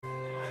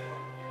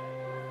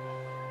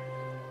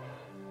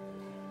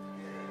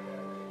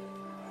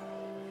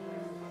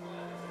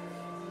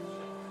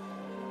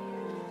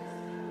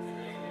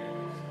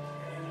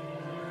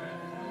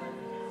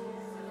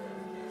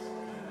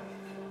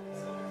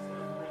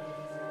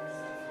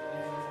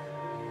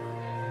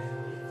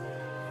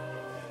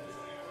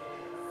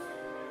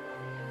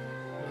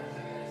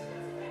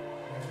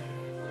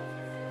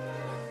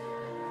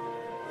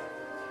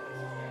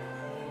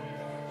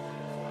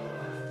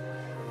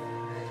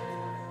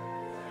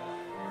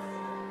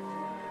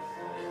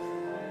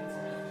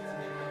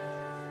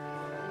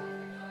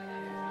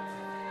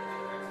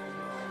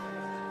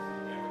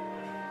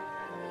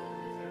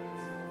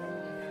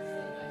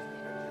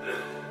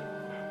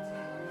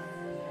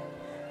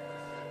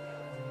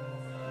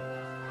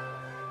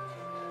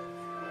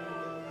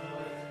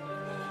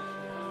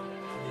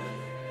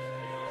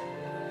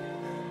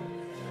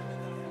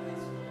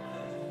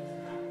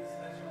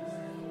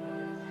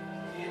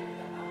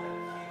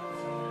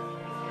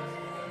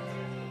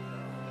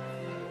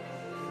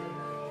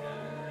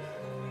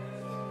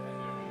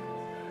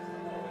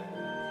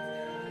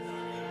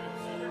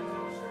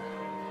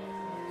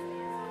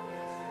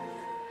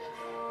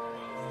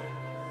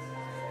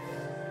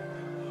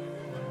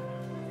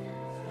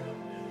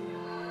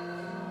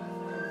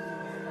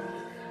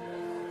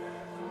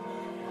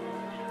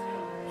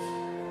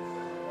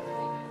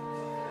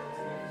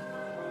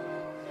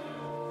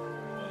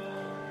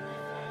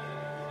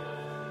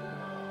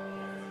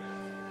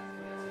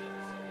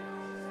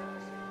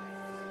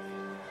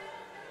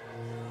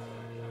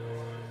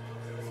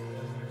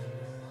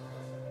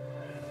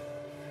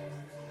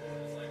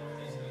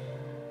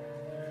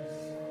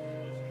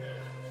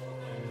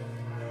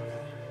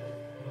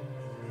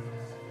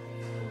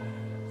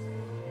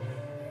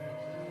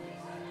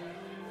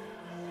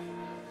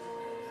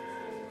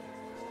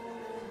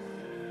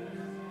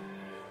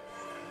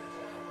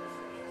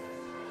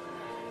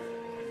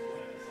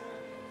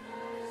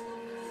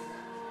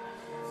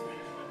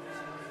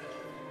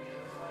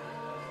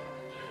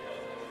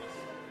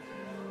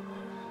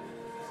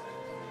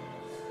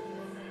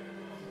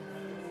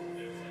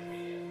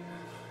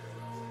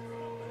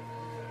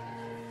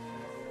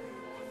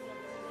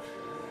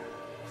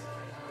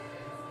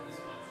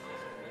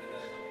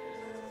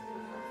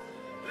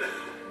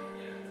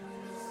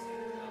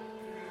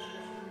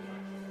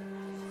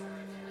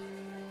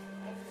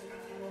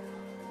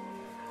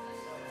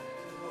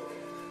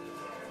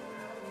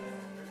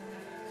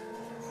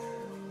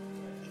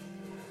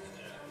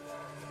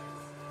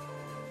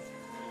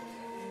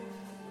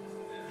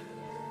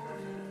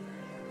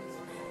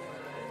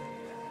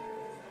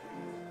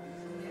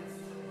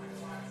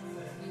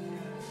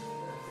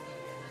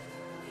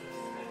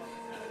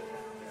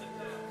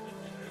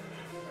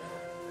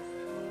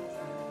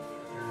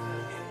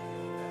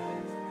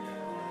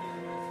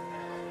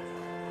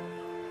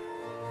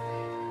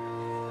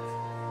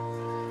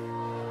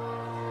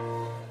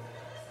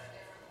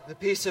The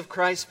peace of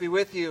Christ be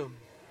with you.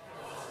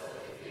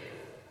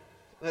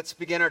 Let's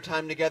begin our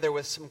time together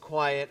with some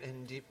quiet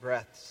and deep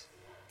breaths.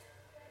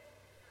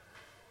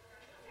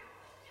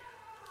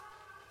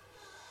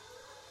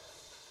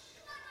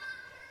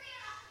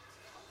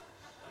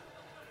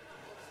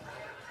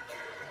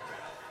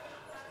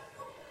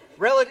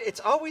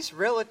 It's always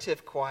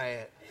relative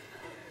quiet.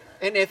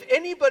 And if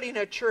anybody in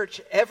a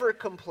church ever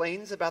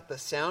complains about the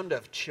sound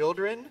of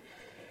children,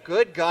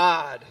 good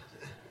God,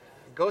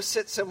 go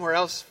sit somewhere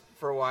else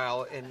for a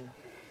while and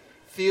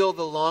feel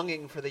the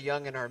longing for the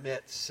young in our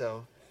midst.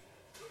 So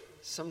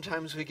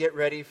sometimes we get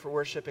ready for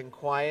worship in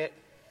quiet.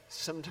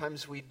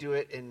 Sometimes we do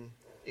it in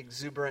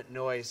exuberant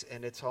noise,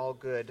 and it's all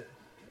good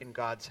in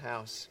God's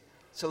house.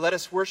 So let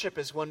us worship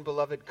as one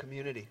beloved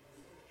community.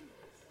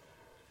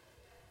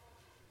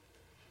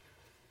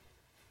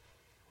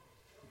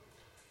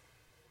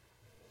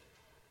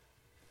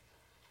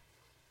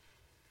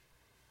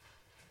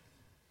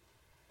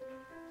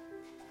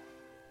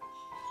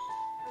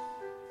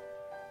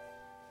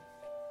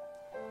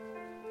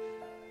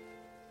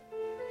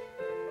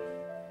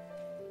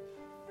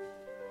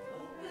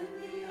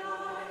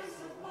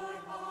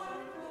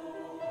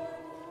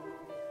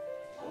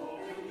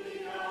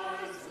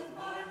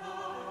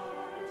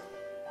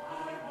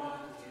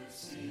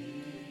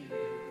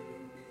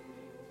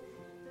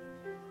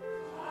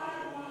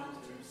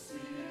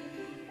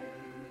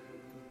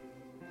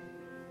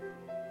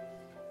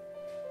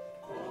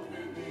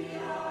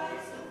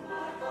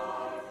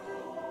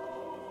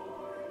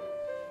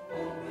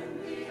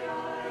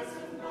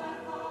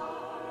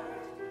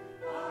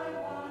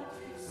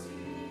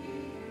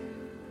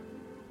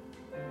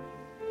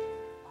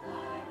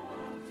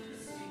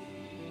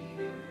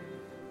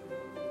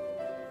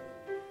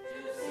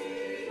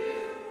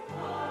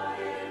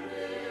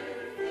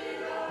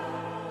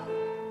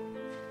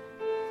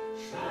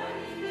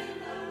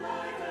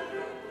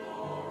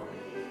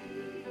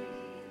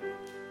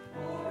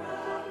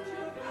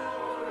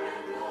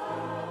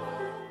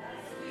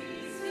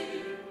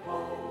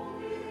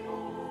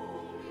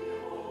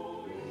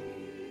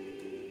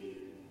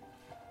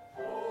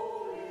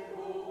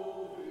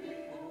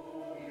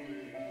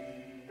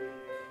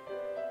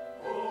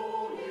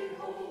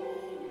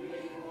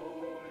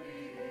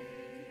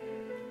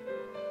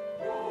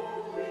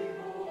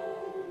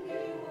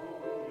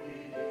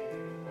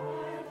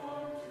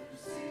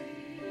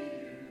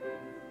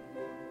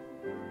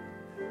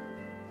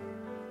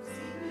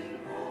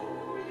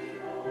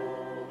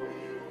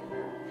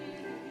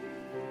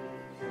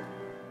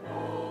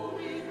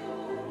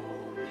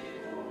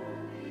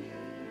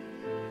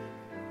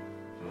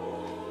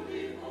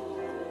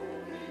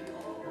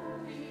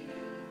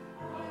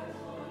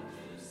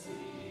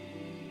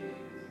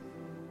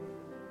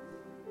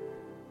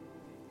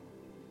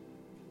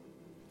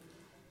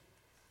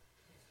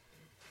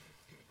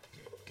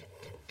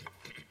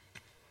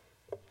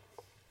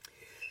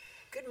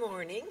 Good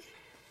morning.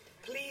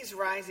 Please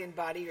rise in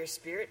body or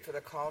spirit for the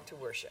call to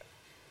worship.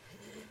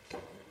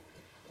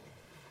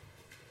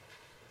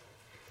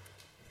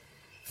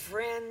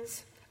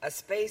 Friends, a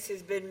space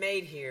has been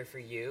made here for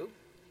you.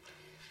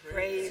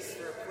 Praise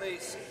for a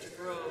place to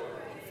grow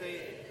in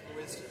faith and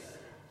wisdom.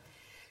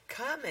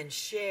 Come and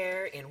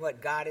share in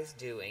what God is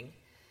doing.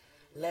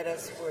 Let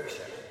us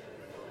worship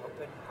with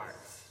open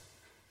hearts.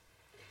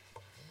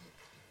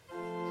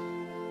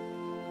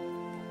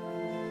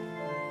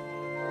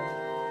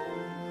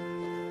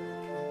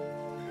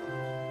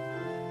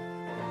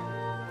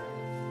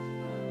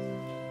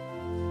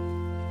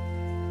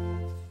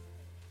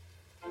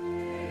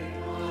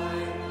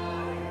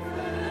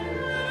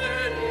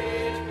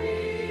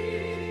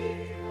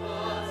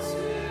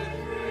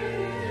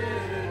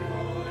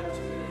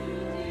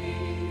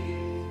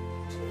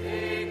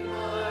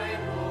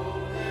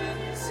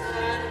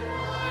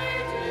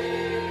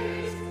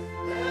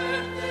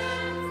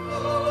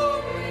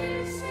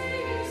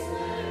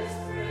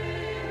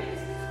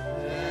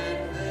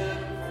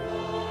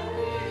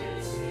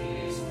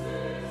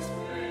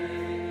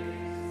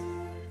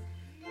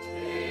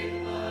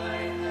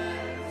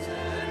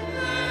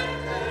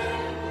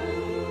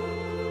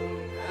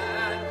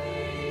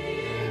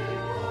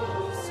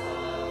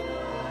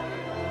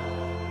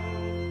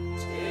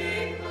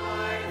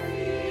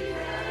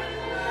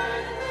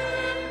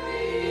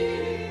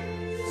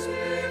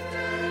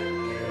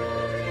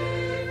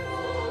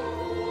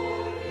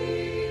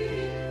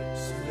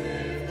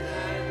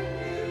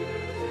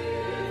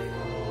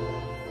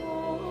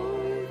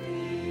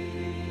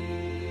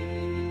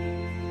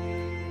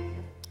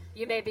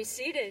 You may be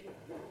seated.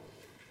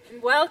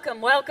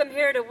 Welcome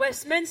here to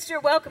Westminster.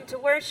 Welcome to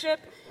worship.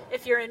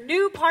 If you're a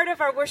new part of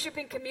our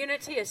worshiping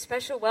community, a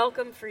special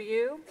welcome for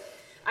you.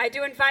 I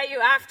do invite you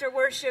after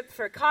worship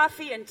for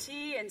coffee and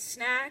tea and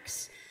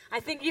snacks. I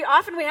think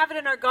often we have it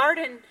in our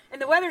garden,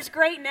 and the weather's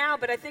great now,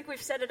 but I think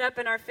we've set it up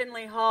in our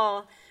Finley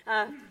Hall.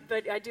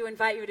 But I do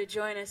invite you to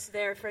join us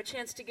there for a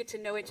chance to get to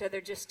know each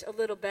other just a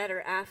little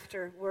better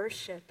after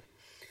worship.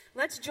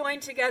 Let's join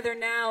together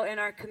now in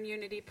our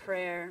community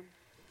prayer.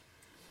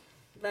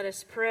 Let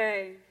us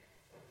pray.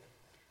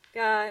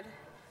 God,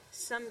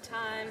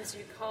 Sometimes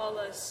you call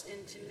us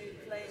into new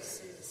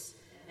places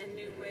and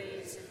new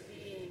ways of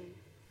being.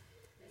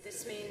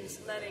 This means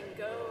letting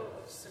go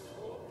of some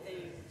old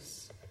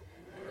things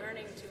and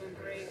learning to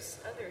embrace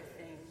other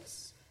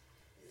things.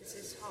 This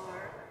is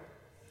hard,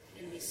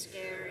 can be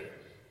scary,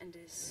 and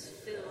is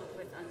filled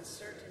with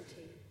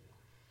uncertainty.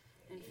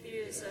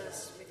 Infuse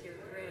us with your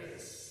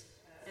grace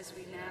as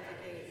we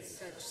navigate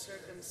such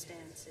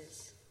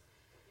circumstances.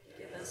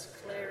 Give us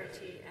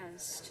clarity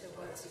as to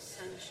what's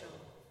essential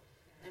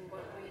and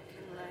what we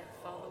can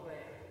let fall away.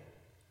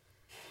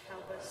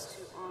 Help us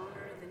to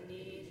honor the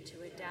need to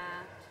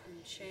adapt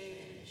and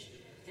change,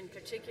 in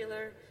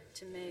particular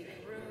to make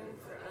room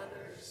for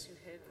others who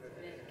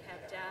have been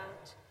kept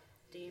out,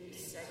 deemed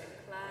second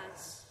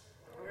class,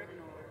 or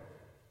ignored.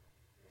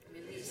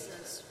 Release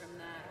us from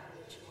that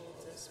which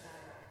holds us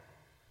back.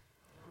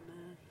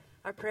 Amen.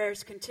 Our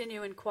prayers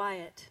continue in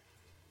quiet.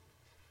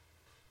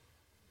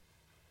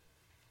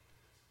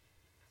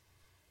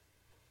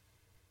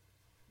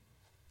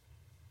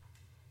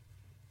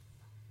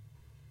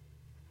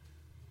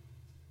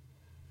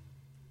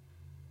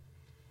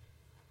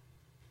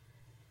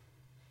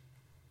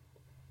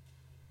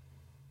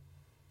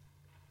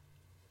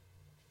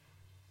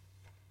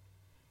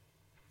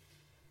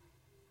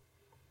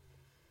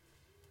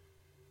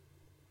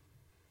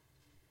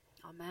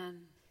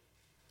 Amen.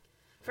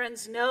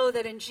 Friends, know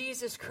that in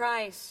Jesus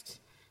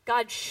Christ,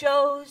 God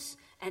shows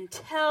and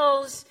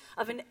tells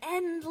of an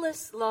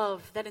endless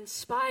love that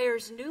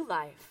inspires new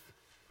life.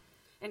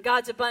 In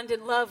God's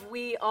abundant love,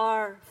 we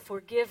are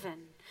forgiven.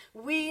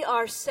 We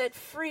are set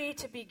free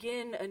to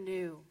begin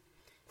anew.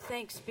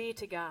 Thanks be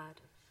to God.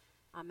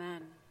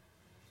 Amen.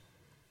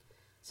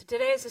 So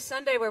today is a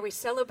Sunday where we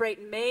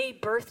celebrate May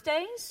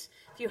birthdays.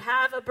 If you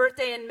have a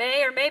birthday in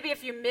May, or maybe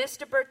if you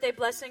missed a birthday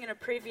blessing in a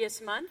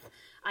previous month,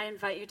 I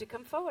invite you to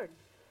come forward.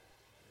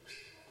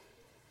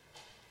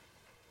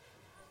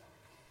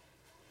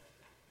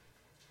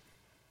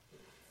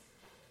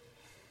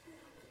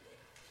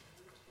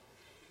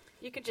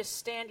 You can just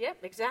stand, yep,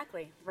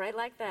 exactly, right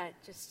like that.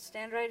 Just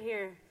stand right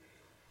here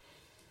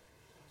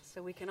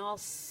so we can all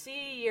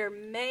see your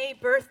May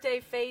birthday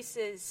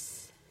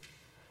faces.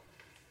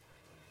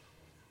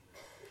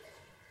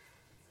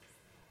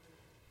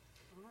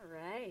 All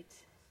right.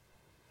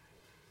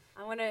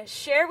 I want to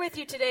share with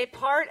you today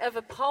part of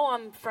a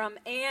poem from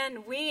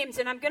Ann Weems,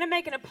 and I'm going to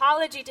make an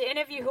apology to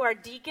any of you who are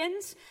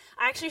deacons.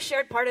 I actually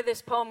shared part of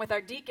this poem with our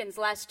deacons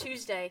last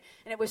Tuesday,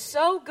 and it was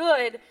so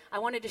good, I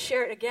wanted to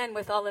share it again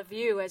with all of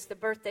you as the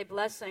birthday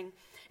blessing.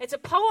 It's a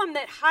poem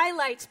that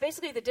highlights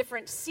basically the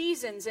different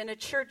seasons in a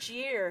church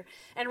year,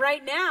 and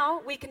right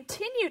now we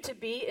continue to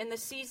be in the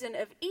season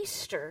of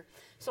Easter.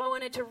 So I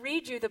wanted to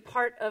read you the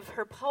part of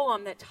her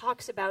poem that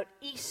talks about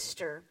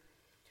Easter.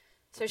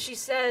 So she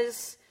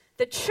says,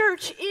 "The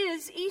church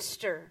is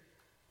Easter.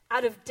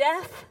 Out of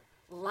death,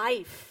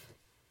 life.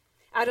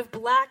 Out of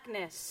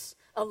blackness,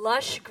 a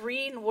lush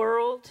green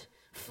world.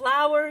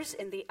 Flowers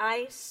in the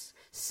ice,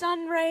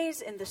 sun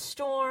rays in the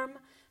storm,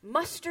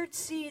 mustard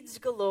seeds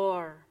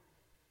galore.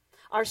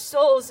 Our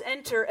souls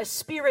enter a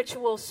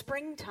spiritual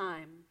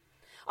springtime.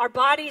 Our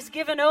bodies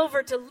given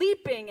over to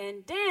leaping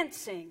and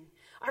dancing.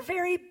 Our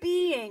very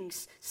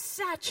beings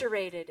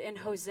saturated in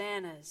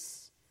hosannas.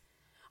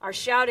 Our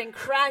shouting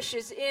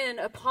crashes in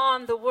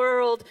upon the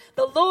world.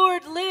 The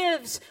Lord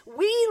lives,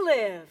 we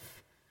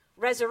live.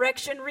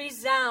 Resurrection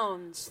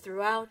resounds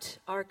throughout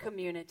our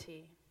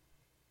community."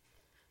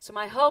 So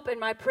my hope and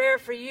my prayer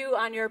for you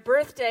on your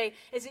birthday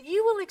is that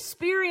you will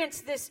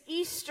experience this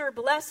Easter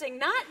blessing,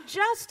 not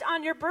just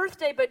on your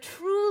birthday, but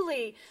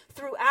truly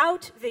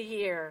throughout the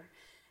year.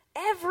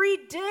 Every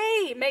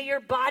day may your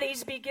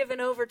bodies be given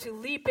over to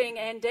leaping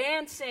and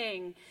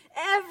dancing.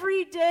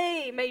 Every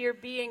day may your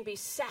being be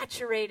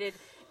saturated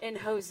in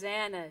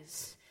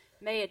hosannas.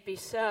 May it be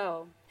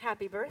so.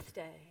 Happy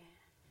birthday.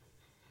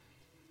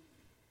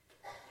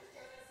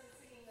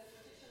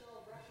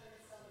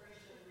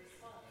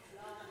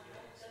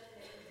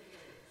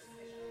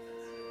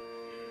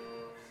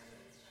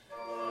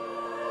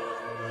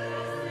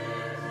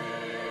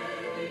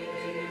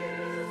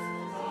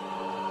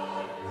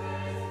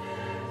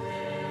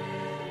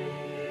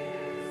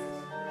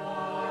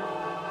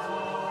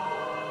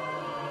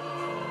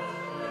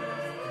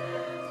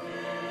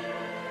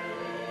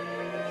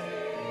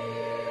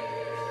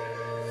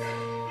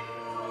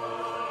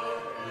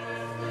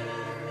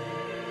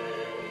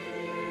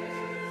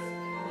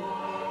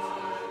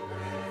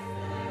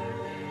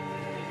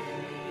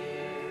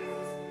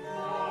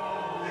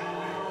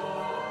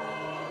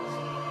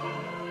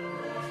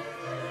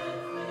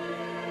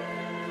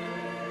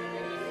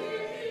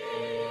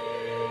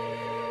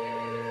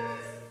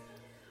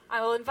 I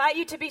will invite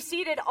you to be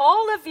seated,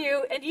 all of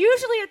you, and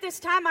usually at this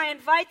time I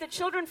invite the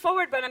children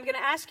forward, but I'm going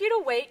to ask you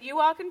to wait. You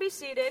all can be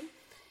seated.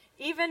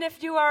 Even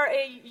if you are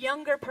a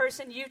younger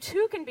person, you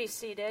too can be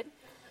seated.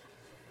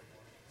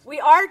 We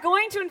are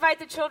going to invite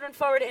the children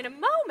forward in a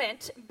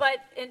moment, but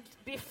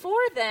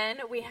before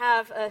then, we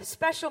have a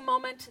special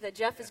moment that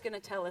Jeff is going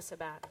to tell us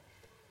about.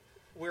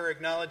 we're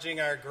acknowledging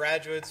our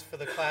graduates for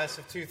the class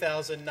of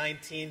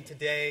 2019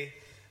 today.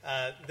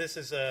 This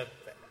is,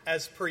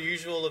 as per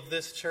usual of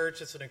this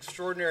church, it's an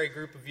extraordinary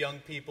group of young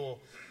people.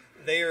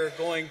 They are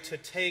going to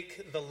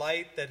take the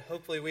light that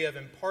hopefully we have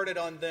imparted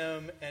on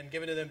them and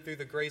given to them through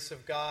the grace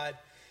of God,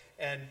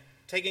 and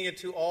taking it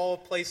to all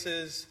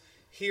places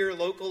here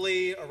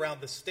locally,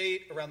 around the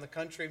state, around the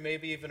country,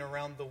 maybe even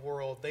around the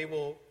world. They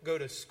will go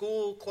to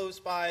school close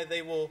by.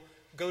 They will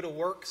go to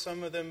work,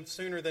 some of them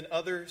sooner than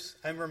others.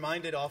 I'm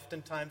reminded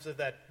oftentimes of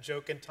that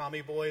joke in Tommy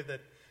Boy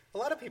that a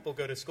lot of people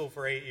go to school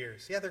for 8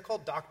 years. Yeah, they're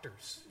called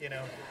doctors,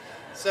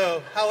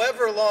 So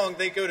however long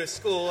they go to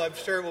school, I'm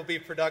sure it will be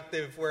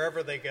productive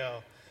wherever they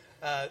go.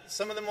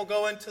 Some of them will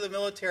go into the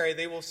military.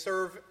 They will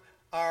serve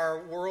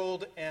our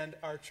world and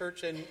our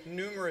church in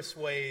numerous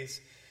ways.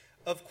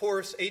 Of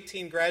course,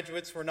 18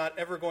 graduates, we're not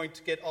ever going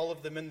to get all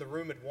of them in the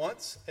room at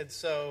once, and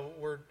so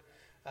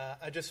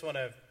I just want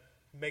to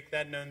make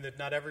that known that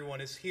not everyone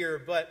is here,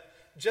 but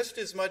just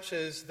as much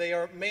as they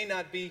may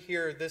not be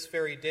here this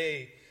very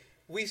day,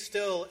 we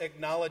still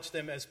acknowledge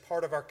them as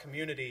part of our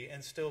community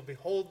and still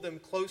behold them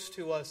close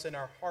to us in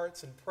our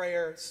hearts and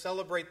prayer,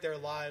 celebrate their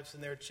lives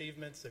and their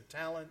achievements, their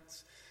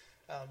talents,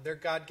 their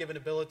God-given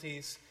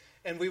abilities,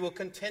 and we will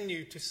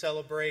continue to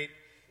celebrate.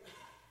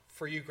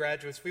 For you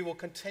graduates, we will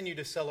continue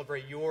to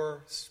celebrate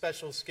your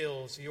special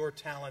skills, your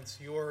talents,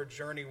 your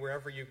journey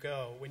wherever you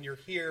go, when you're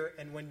here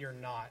and when you're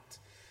not.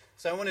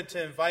 So I wanted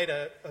to invite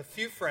a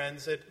few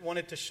friends that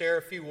wanted to share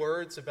a few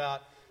words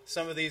about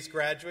some of these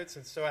graduates.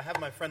 And so I have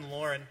my friend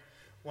Lauren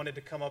wanted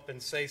to come up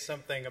and say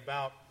something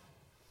about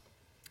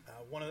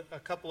a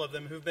couple of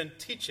them who've been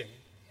teaching.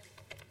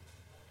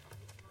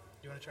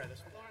 You want to try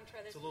this one? Lauren,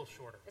 try this. It's a little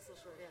shorter. It's a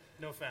little short, yeah.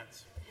 No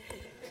offense.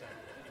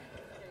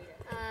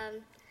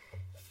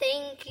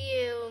 Thank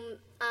you,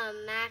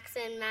 Max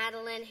and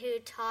Madeline, who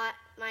taught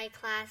my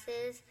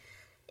classes.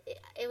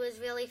 It was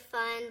really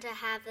fun to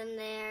have them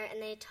there, and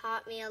they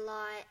taught me a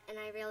lot, and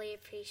I really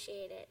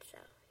appreciate it. So,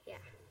 yeah.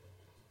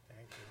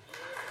 Thank you.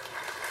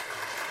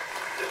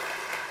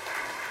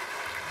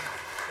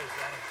 Hey,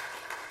 Johnny.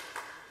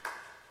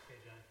 Hey,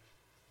 Johnny.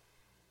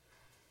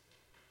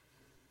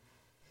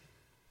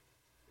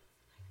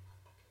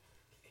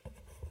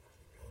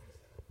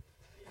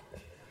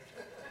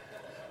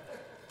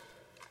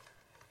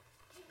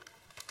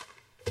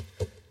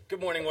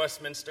 Good morning,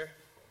 Westminster.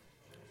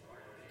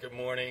 Good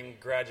morning,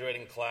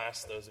 graduating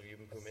class, those of you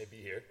who may be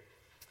here.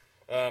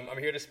 I'm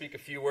here to speak a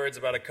few words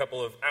about a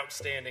couple of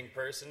outstanding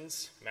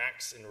persons,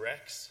 Max and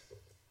Rex.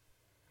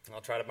 I'll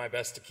try my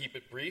best to keep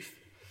it brief.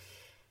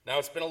 Now,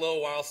 it's been a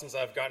little while since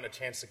I've gotten a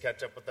chance to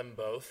catch up with them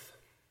both,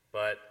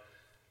 but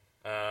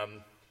I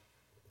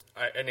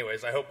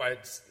hope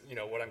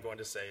what I'm going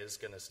to say is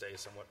going to stay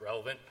somewhat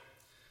relevant.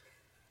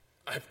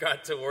 I've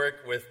got to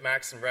work with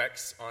Max and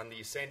Rex on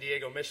the San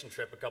Diego mission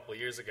trip a couple of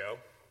years ago.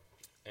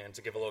 And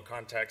to give a little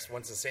context,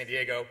 once in San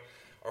Diego,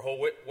 our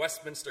whole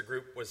Westminster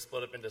group was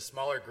split up into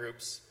smaller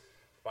groups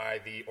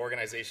by the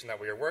organization that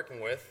we were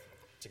working with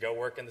to go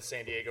work in the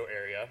San Diego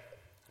area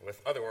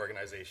with other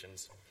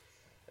organizations.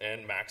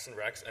 And Max and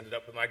Rex ended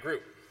up with my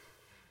group.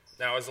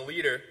 Now, as a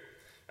leader,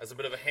 as a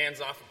bit of a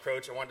hands-off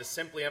approach, I wanted to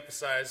simply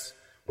emphasize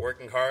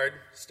working hard,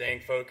 staying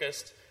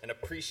focused, and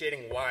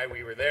appreciating why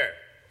we were there.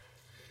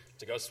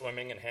 To go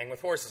swimming and hang with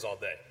horses all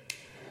day.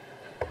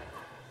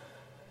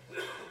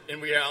 In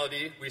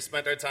reality, we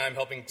spent our time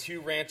helping 2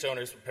 ranch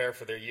owners prepare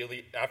for their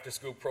yearly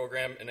after-school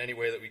program in any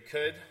way that we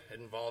could. It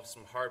involved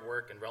some hard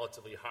work and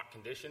relatively hot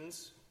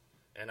conditions,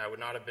 and I would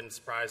not have been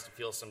surprised to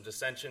feel some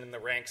dissension in the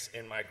ranks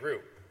in my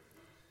group.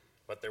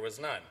 But there was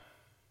none.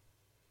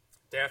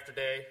 Day after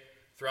day,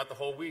 throughout the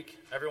whole week,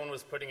 everyone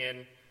was putting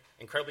in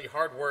incredibly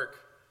hard work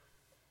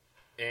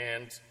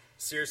and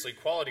seriously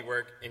quality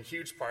work in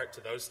huge part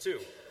to those 2.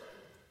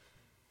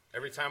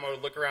 Every time I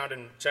would look around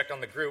and check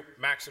on the group,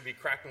 Max would be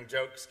cracking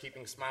jokes,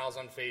 keeping smiles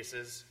on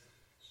faces,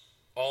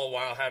 all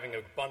while having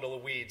a bundle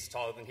of weeds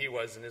taller than he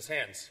was in his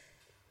hands.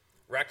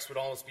 Rex would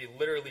almost be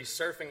literally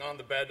surfing on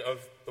the bed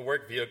of the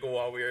work vehicle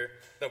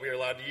that we were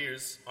allowed to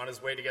use on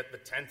his way to get the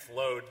 10th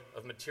load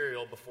of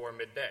material before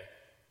midday.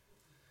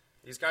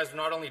 These guys were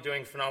not only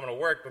doing phenomenal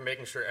work, but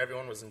making sure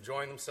everyone was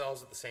enjoying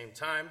themselves at the same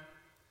time.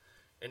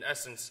 In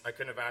essence, I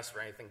couldn't have asked for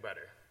anything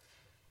better.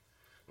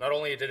 Not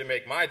only did it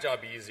make my job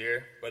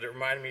easier, but it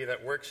reminded me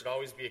that work should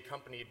always be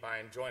accompanied by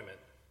enjoyment.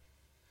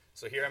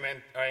 So here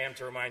I am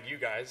to remind you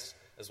guys,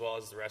 as well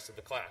as the rest of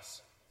the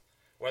class.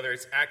 Whether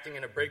it's acting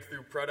in a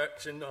breakthrough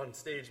production on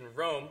stage in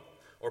Rome,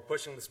 or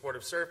pushing the sport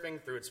of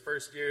surfing through its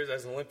first years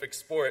as an Olympic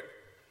sport,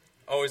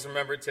 always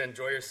remember to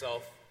enjoy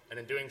yourself, and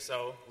in doing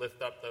so,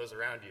 lift up those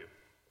around you.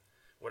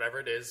 Whatever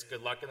it is,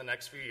 good luck in the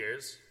next few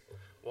years.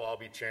 We'll all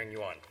be cheering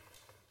you on.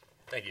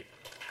 Thank you.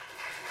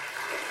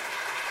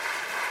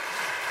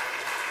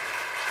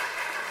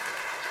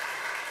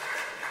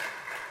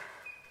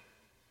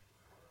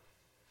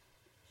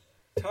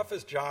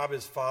 Toughest job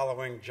is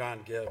following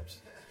John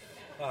Gibbs.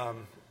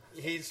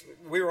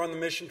 We were on the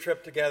mission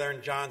trip together,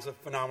 and John's a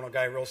phenomenal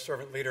guy, real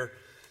servant leader.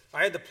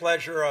 I had the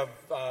pleasure of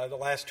the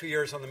last 2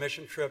 years on the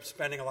mission trip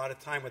spending a lot of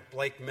time with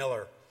Blake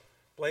Miller,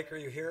 Blake, are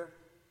you here?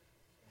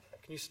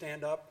 Can you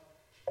stand up?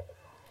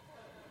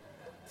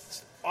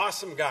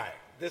 Awesome guy.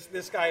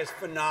 This guy is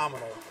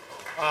phenomenal.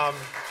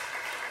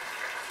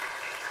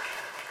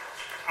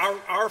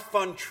 Our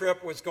fun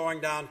trip was going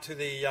down to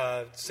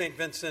the St.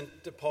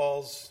 Vincent de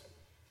Paul's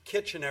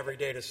kitchen every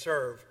day to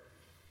serve.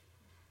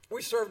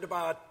 We served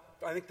about,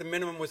 I think the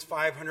minimum was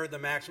 500, the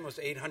maximum was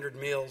 800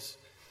 meals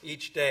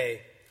each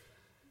day.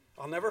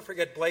 I'll never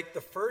forget Blake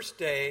the first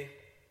day.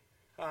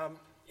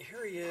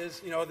 Here he is,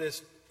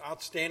 this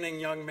outstanding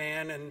young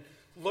man, and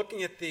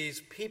looking at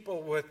these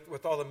people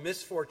with all the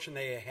misfortune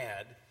they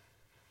had.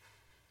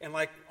 And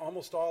like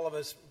almost all of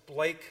us,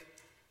 Blake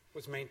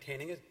was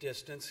maintaining his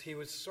distance. He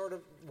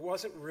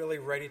wasn't really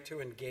ready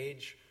to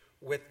engage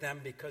with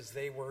them because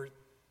they were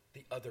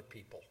the other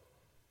people.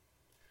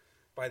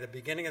 By the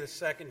beginning of the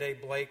second day,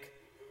 Blake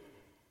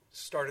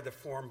started to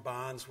form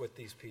bonds with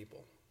these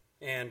people.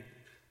 And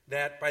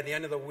that by the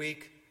end of the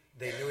week,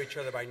 they knew each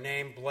other by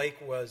name. Blake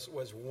was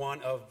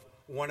one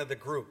of the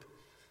group.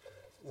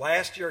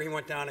 Last year he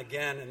went down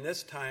again, and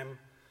this time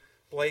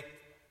Blake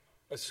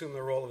assumed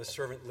the role of a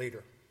servant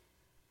leader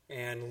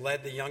and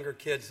led the younger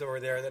kids that were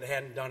there that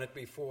hadn't done it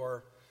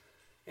before,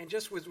 and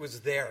just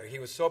was there. He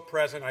was so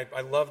present.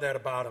 I love that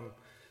about him.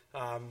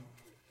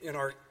 In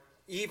our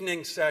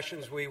evening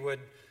sessions,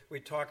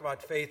 we'd talk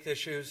about faith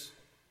issues.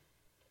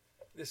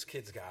 This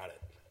kid's got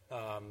it.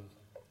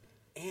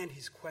 And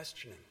he's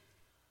questioning.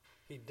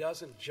 He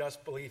doesn't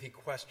just believe, he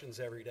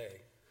questions every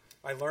day.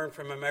 I learn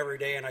from him every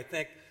day, and I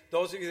think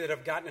those of you that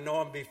have gotten to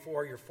know him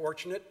before, you're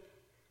fortunate.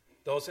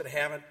 Those that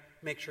haven't,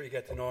 make sure you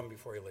get to know him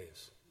before he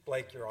leaves.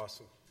 Blake, you're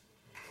awesome.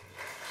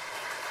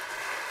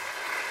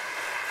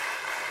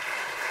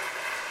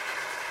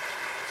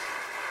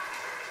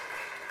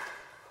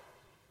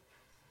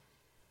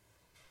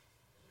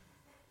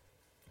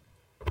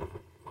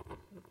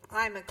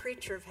 I'm a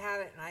creature of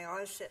habit, and I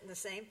always sit in the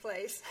same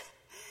place.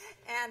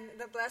 And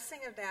the blessing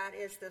of that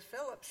is the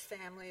Phillips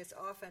family is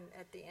often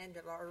at the end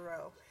of our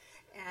row.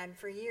 And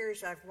for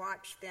years, I've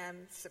watched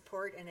them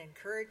support and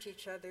encourage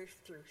each other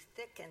through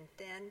thick and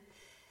thin.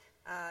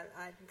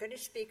 I'm going to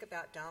speak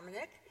about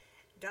Dominic.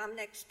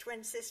 Dominic's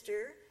twin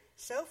sister,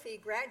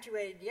 Sophie,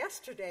 graduated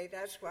yesterday.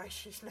 That's why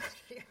she's not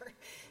here.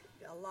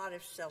 A lot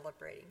of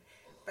celebrating.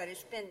 But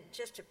it's been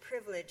just a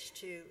privilege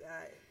to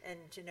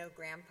know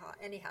Grandpa.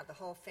 Anyhow, the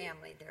whole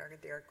family,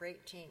 they're a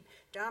great team.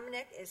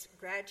 Dominic is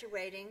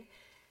graduating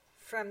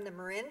from the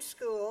Marin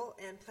School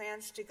and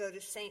plans to go to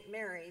St.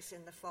 Mary's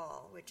in the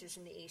fall, which is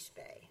in the East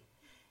Bay.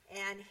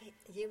 And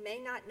you may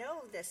not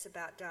know this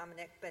about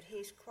Dominic, but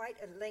he's quite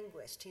a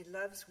linguist. He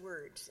loves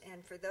words.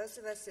 And for those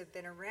of us who have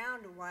been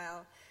around a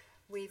while,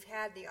 we've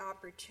had the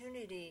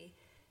opportunity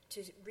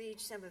to read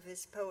some of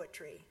his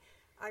poetry.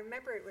 I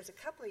remember it was a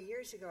couple of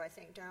years ago, I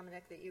think,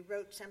 Dominic, that you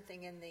wrote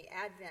something in the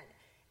Advent,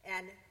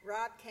 and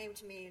Rob came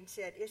to me and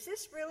said, "Is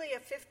this really a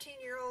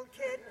 15-year-old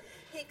kid?"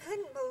 He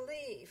couldn't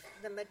believe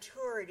the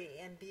maturity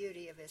and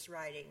beauty of his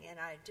writing, and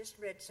I just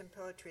read some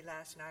poetry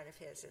last night of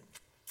his, and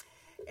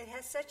it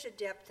has such a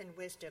depth and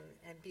wisdom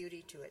and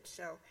beauty to it.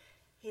 So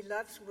he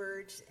loves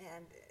words,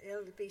 and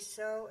it'll be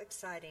so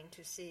exciting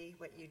to see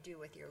what you do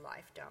with your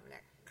life,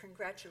 Dominic.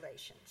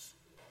 Congratulations.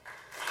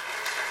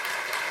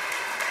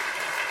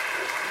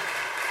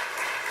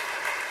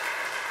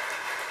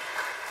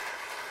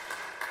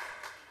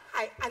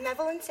 Hi, I'm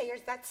Evelyn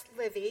Sayers. That's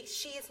Livy.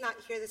 She is not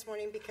here this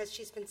morning because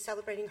she's been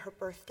celebrating her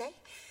birthday.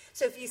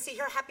 So if you see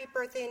her, happy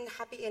birthday and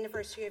happy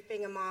anniversary of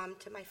being a mom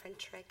to my friend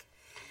Trig.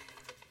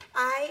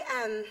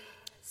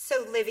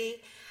 So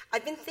Livy,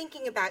 I've been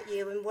thinking about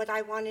you and what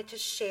I wanted to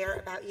share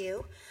about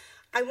you.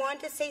 I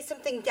wanted to say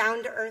something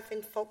down to earth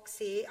and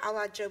folksy, a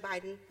la Joe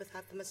Biden,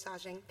 without the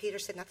massaging. Peter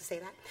said not to say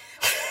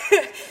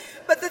that.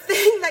 But the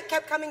thing that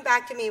kept coming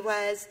back to me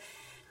was,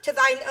 to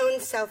thine own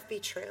self be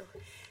true.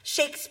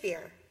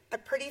 Shakespeare, a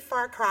pretty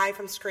far cry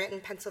from Scranton,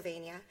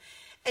 Pennsylvania,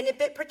 and a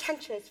bit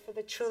pretentious for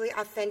the truly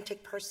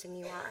authentic person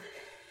you are.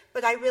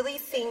 But I really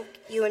think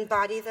you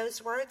embody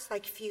those words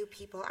like few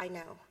people I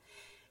know.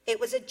 It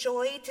was a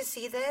joy to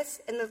see this,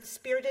 and the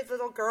spirited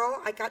little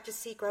girl I got to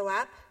see grow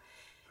up.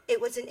 It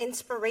was an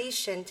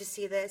inspiration to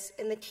see this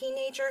in the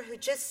teenager who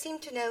just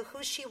seemed to know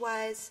who she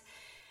was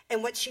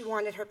and what she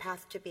wanted her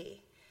path to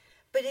be.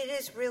 But it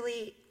is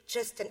really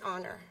just an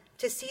honor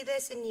to see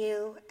this in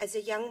you as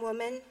a young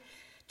woman,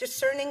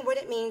 discerning what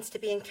it means to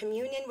be in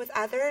communion with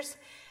others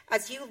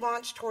as you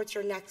launch towards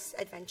your next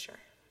adventure.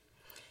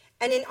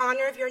 And in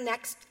honor of your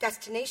next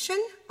destination,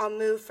 I'll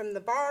move from the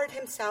bard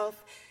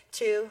himself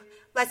to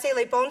Laissez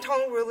les bon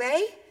temps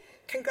rouler.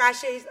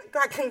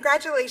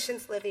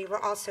 Congratulations, Livy. We're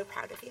all so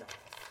proud of you.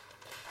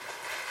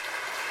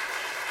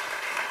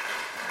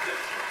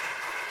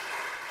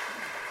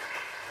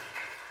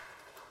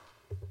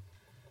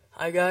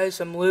 Hi guys,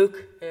 I'm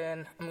Luke,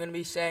 and I'm going to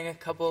be saying a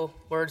couple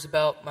words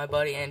about my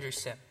buddy Andrew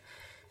Sim.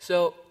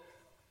 So,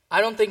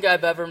 I don't think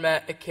I've ever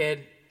met a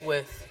kid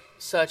with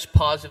such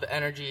positive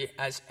energy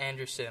as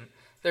Andrew Sim.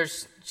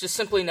 There's just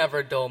simply never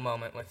a dull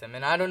moment with him.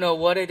 And I don't know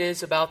what it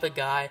is about the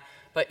guy,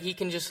 but he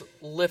can just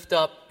lift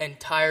up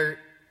entire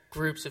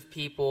groups of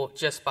people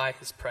just by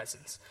his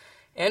presence.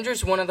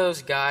 Andrew's one of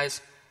those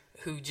guys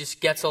who just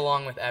gets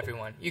along with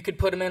everyone. You could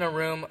put him in a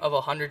room of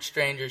 100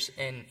 strangers,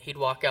 and he'd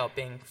walk out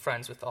being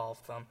friends with all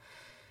of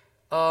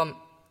them.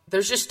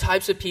 There's just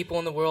types of people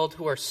in the world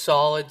who are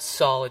solid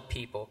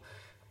people.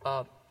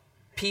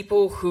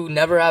 People who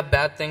never have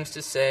bad things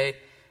to say,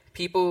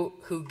 people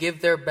who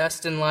give their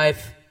best in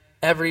life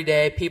every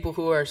day, people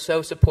who are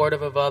so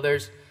supportive of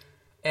others,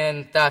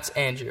 and that's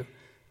Andrew.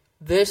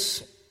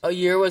 This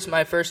year was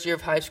my first year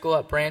of high school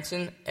at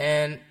Branson,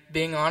 and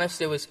being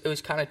honest, it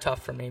was kind of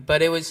tough for me,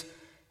 but it was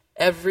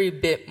every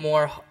bit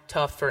more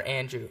tough for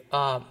Andrew.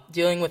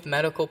 Dealing with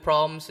medical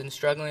problems and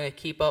struggling to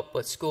keep up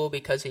with school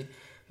because he'd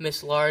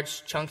miss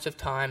large chunks of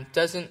time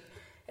doesn't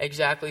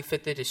exactly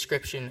fit the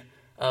description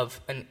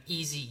of an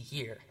easy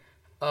year.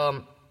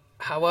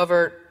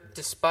 However,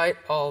 despite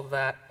all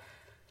that,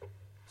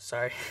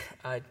 sorry,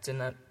 I did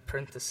not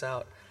print this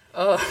out.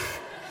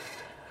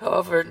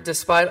 However,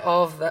 despite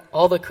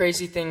all the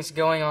crazy things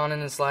going on in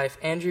his life,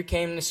 Andrew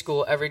came to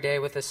school every day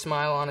with a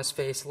smile on his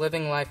face,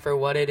 living life for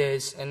what it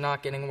is and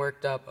not getting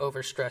worked up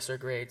over stress or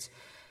grades.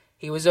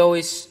 He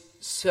always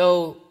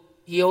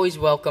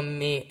welcomed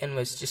me and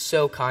was just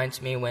so kind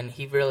to me when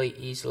he really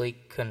easily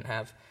couldn't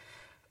have.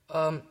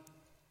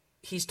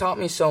 He's taught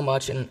me so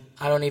much, and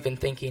I don't even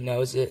think he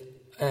knows it.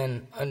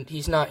 And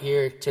he's not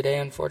here today,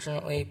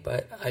 unfortunately,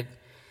 but I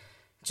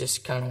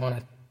just kind of want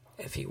to,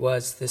 if he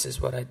was, this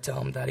is what I'd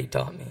tell him that he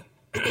taught me.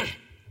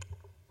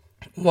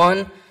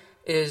 One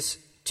is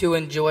to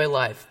enjoy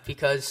life,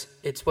 because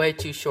it's way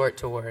too short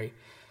to worry.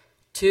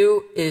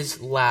 2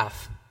 is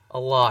laugh a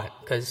lot,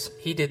 because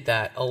he did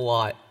that a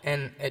lot,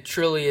 and it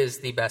truly is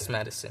the best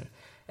medicine.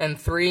 And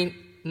 3,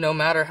 no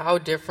matter how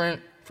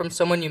different from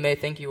someone you may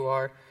think you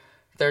are,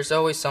 there's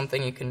always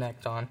something you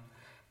connect on.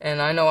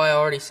 And I know I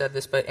already said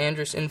this, but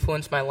Andrew's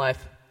influenced my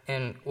life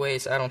in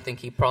ways I don't think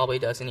he probably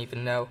doesn't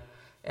even know.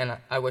 And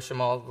I wish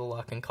him all the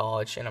luck in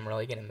college, and I'm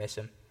really going to miss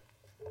him.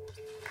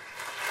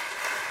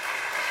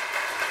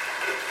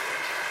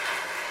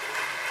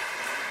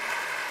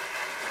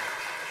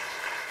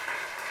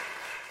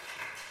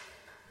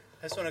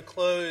 I just want to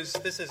close.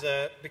 This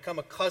has become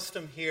a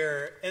custom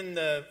here. In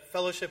the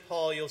fellowship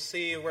hall, you'll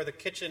see where the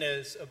kitchen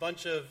is, a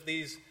bunch of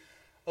these,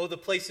 the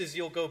places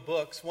you'll go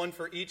books, one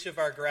for each of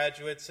our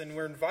graduates. And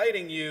we're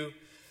inviting you,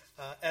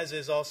 as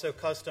is also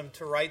custom,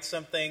 to write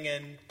something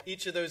in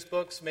each of those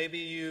books. Maybe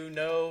you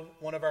know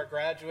one of our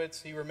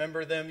graduates, you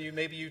remember them,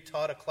 maybe you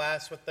taught a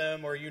class with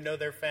them, or you know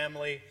their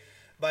family.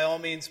 By all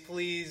means,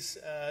 please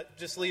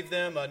just leave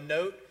them a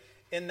note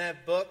in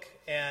that book,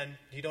 and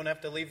you don't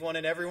have to leave one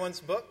in everyone's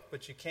book,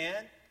 but you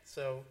can,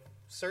 so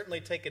certainly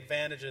take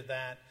advantage of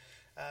that.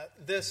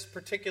 This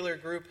particular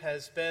group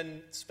has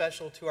been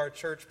special to our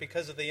church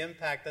because of the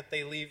impact that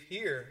they leave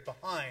here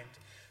behind,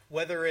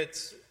 whether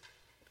it's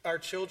our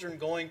children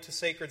going to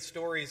Sacred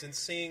Stories and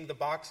seeing the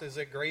boxes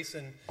that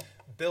Grayson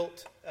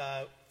built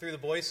through the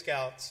Boy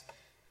Scouts.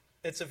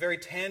 It's a very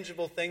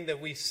tangible thing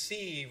that we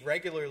see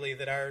regularly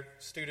that our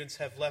students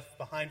have left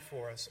behind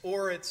for us.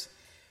 Or it's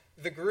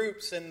the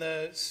groups and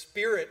the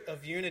spirit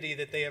of unity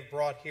that they have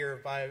brought here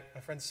by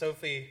my friend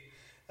Sophie,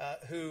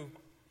 who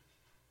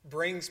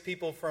brings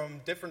people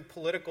from different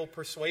political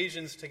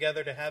persuasions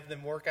together to have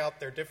them work out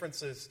their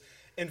differences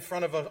in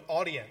front of an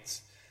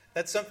audience.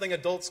 That's something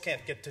adults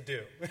can't get to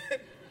do,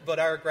 but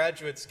our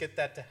graduates get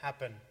that to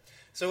happen.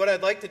 So what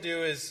I'd like to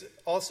do is,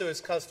 also as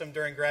custom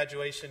during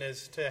graduation,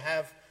 is to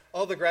have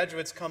all the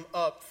graduates come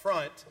up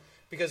front,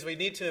 because we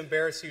need to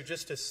embarrass you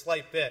just a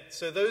slight bit.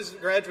 So those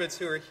graduates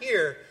who are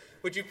here,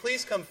 would you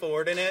please come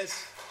forward? And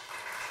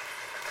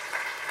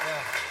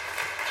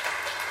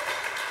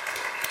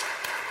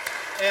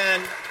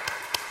And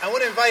I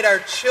want to invite our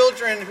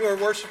children who are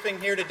worshiping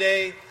here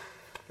today,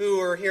 who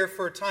are here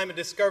for a time of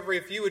discovery,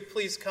 if you would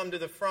please come to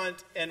the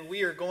front, and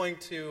we are going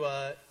to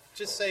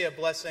just say a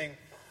blessing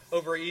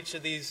over each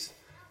of these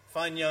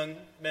fine young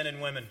men and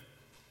women.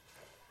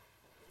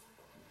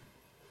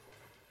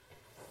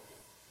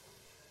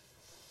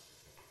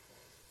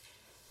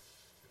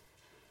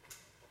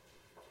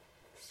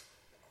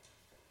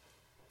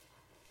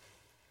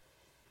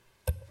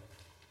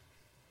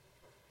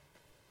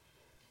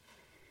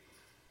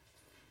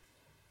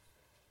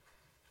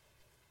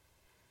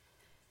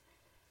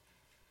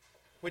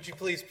 Would you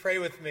please pray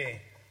with me?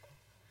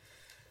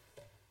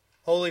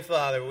 Holy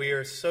Father, we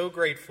are so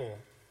grateful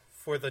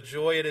for the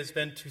joy it has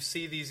been to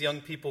see these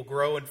young people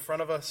grow in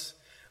front of us.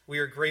 We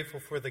are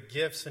grateful for the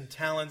gifts and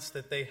talents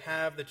that they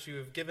have, that you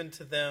have given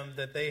to them,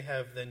 that they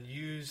have then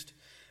used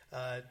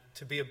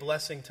to be a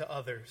blessing to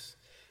others.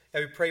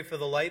 And we pray for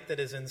the light that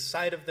is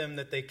inside of them,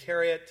 that they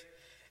carry it,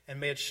 and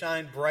may it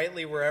shine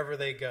brightly wherever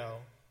they go.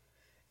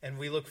 And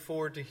we look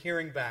forward to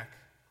hearing back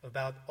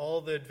about all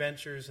the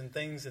adventures and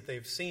things that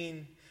they've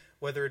seen,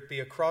 whether it be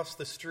across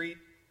the street,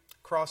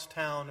 across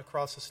town,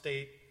 across the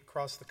state,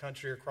 across the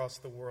country, across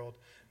the world.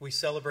 We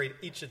celebrate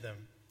each of them.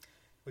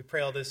 We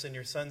pray all this in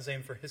your Son's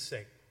name for his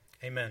sake.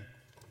 Amen.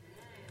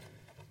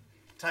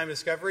 Time of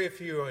discovery, if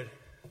you would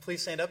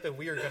please stand up, and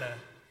we are going to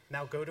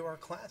now go to our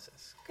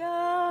classes.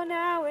 Go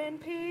now in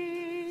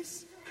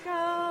peace.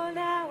 Go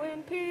now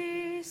in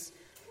peace.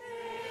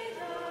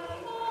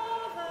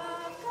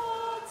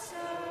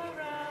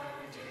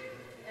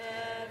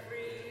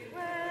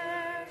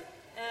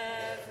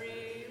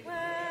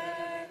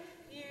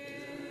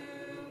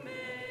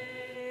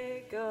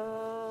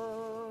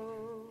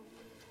 go.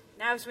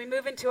 Now, as we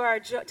move into our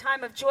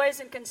time of joys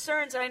and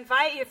concerns, I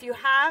invite you, if you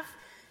have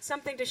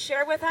something to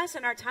share with us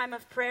in our time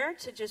of prayer,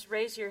 to just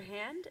raise your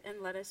hand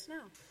and let us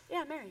know.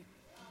 Yeah, Mary.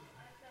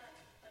 I've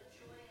got a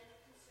joy and a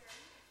concern.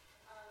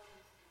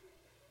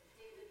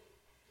 David,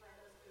 my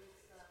husband's,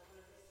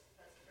 one of his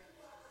best friends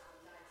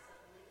died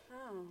suddenly.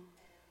 Oh.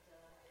 And he's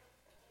at a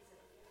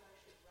funeral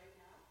actually right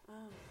now.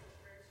 Oh.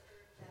 Prayers for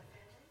that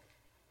family.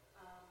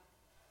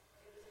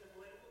 It was an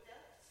avoidable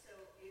death, so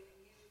if you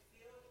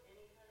feel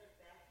any kind of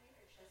back pain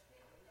or chest pain,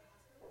 go to the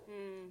hospital.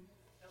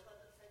 Don't let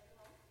them send you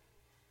home.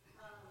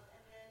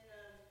 And then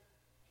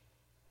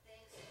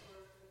thanks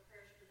for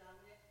prayers for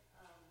Dominic.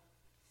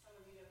 Some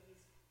of you know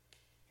he's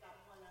got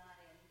one eye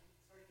and he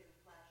started getting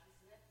flashes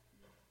in it.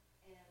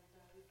 And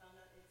we found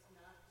out it's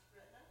not his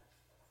retina.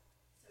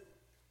 So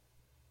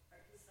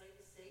his sight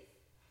is safe.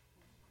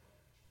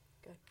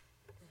 Good.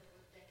 So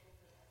we're thankful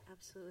for that.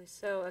 Absolutely.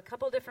 So a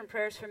couple different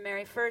prayers from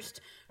Mary. First,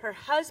 her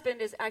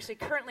husband is actually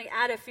currently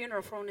at a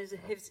funeral for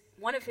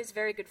one of his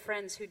very good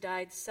friends who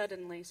died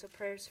suddenly. So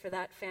prayers for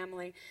that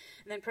family.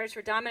 And then prayers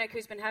for Dominic,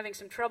 who's been having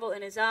some trouble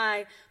in his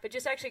eye, but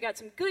just actually got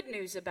some good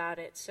news about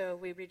it. So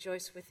we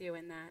rejoice with you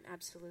in that.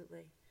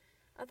 Absolutely.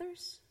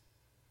 Others?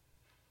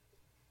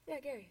 Yeah,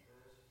 Gary.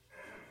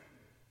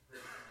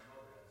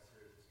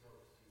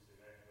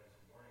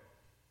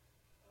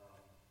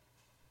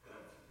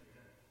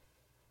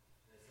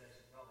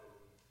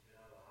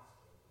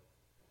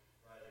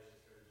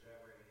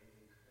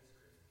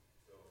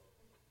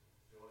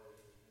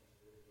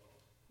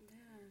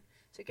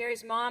 So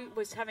Gary's mom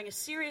was having a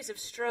series of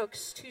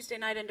strokes Tuesday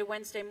night into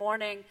Wednesday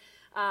morning.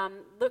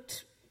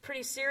 Looked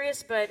pretty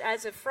serious, but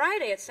as of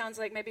Friday, it sounds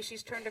like maybe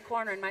she's turned a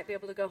corner and might be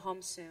able to go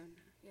home soon.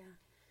 Yeah.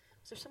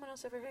 Is there someone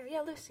else over here?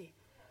 Yeah, Lucy.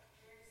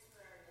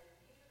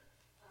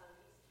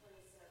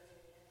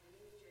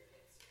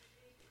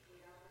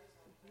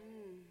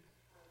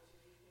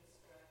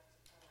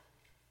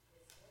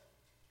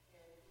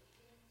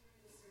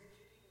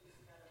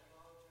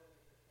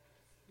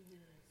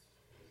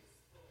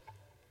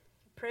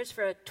 Prayers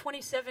for a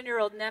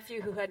 27-year-old nephew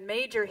who had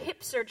major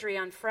hip surgery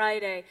on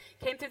Friday.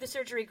 Came through the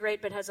surgery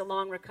great, but has a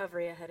long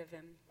recovery ahead of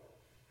him.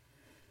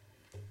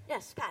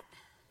 Yes, Pat.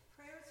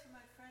 Prayers for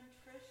my friend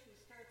Trish, who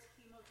starts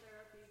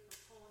chemotherapy for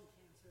colon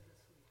cancer this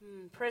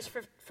week. Prayers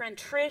for friend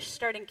Trish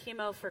starting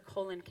chemo for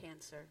colon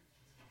cancer.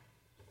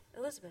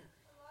 Elizabeth.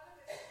 A lot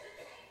of it was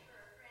praying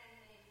for a friend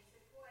named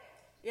Sequoia.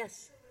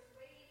 Yes. Who was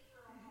waiting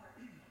for a heart.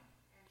 And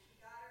she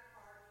got her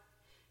heart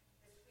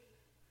this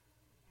week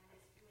and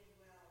is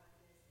doing well.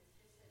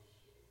 And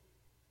it's just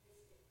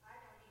that I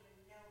don't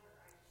even know her.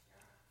 I just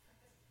know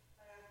her.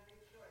 But I'm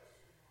rejoiced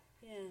in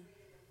that. Yeah. It's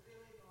been a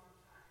really long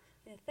time.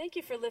 Yeah, thank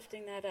you for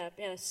lifting that up.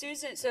 Yeah,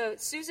 Susan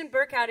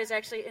Burkhout is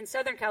actually in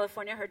Southern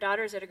California. Her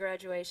daughter's at a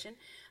graduation.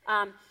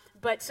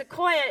 But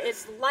Sequoia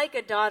is like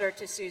a daughter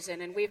to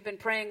Susan, and we've been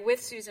praying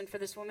with Susan for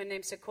this woman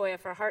named Sequoia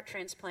for a heart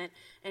transplant.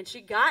 And she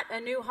got a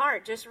new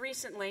heart just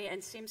recently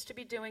and seems to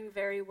be doing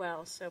very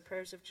well. So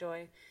prayers of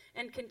joy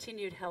and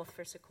continued health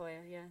for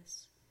Sequoia,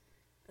 yes.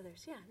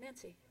 Others? Yeah,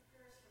 Nancy.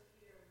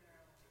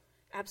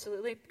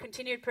 Absolutely.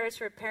 Continued prayers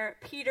for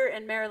Peter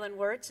and Marilyn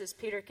Wirtz as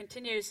Peter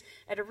continues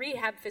at a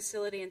rehab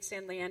facility in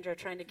San Leandro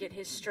trying to get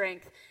his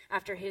strength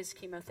after his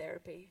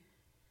chemotherapy.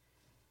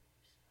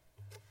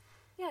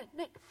 Yeah,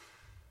 Nick.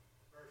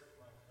 First,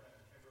 my friend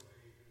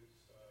Kimberly, who's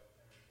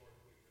in her fourth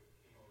week of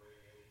chemo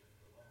radiation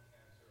for lung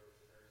cancer,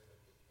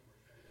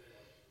 prayers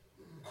that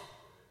the tumor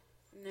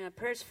shrinks. Yeah,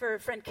 prayers for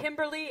friend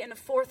Kimberly in a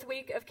fourth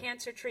week of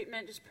cancer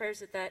treatment. Just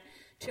prayers that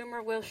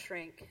tumor will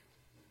shrink.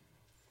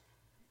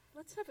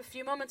 Let's have a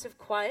few moments of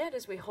quiet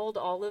as we hold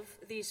all of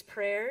these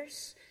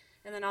prayers,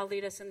 and then I'll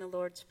lead us in the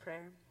Lord's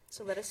Prayer.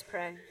 So let us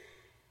pray.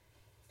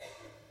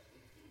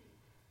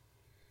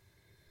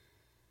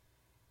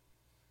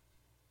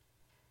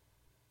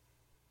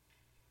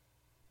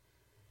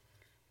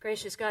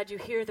 Gracious God, you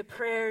hear the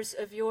prayers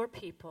of your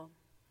people.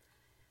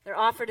 They're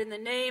offered in the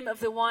name of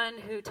the one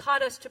who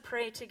taught us to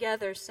pray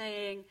together,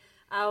 saying,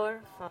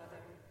 Our Father,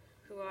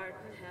 who art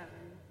in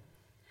heaven,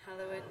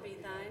 hallowed be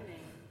thy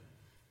name.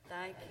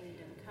 Thy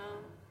kingdom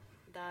come,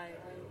 thy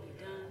will be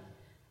done,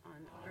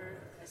 on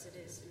earth as it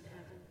is in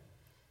heaven.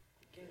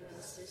 Give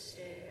us this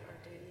day our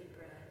daily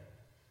bread,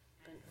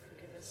 and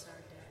forgive us our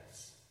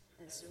debts,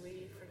 as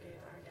we forgive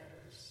our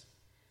debtors.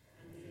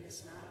 And lead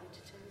us not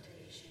into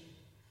temptation,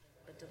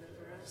 but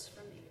deliver us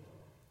from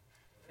evil.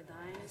 For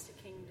thine is the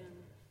kingdom,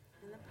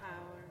 and the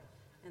power,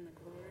 and the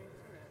glory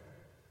forever.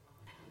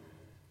 Amen.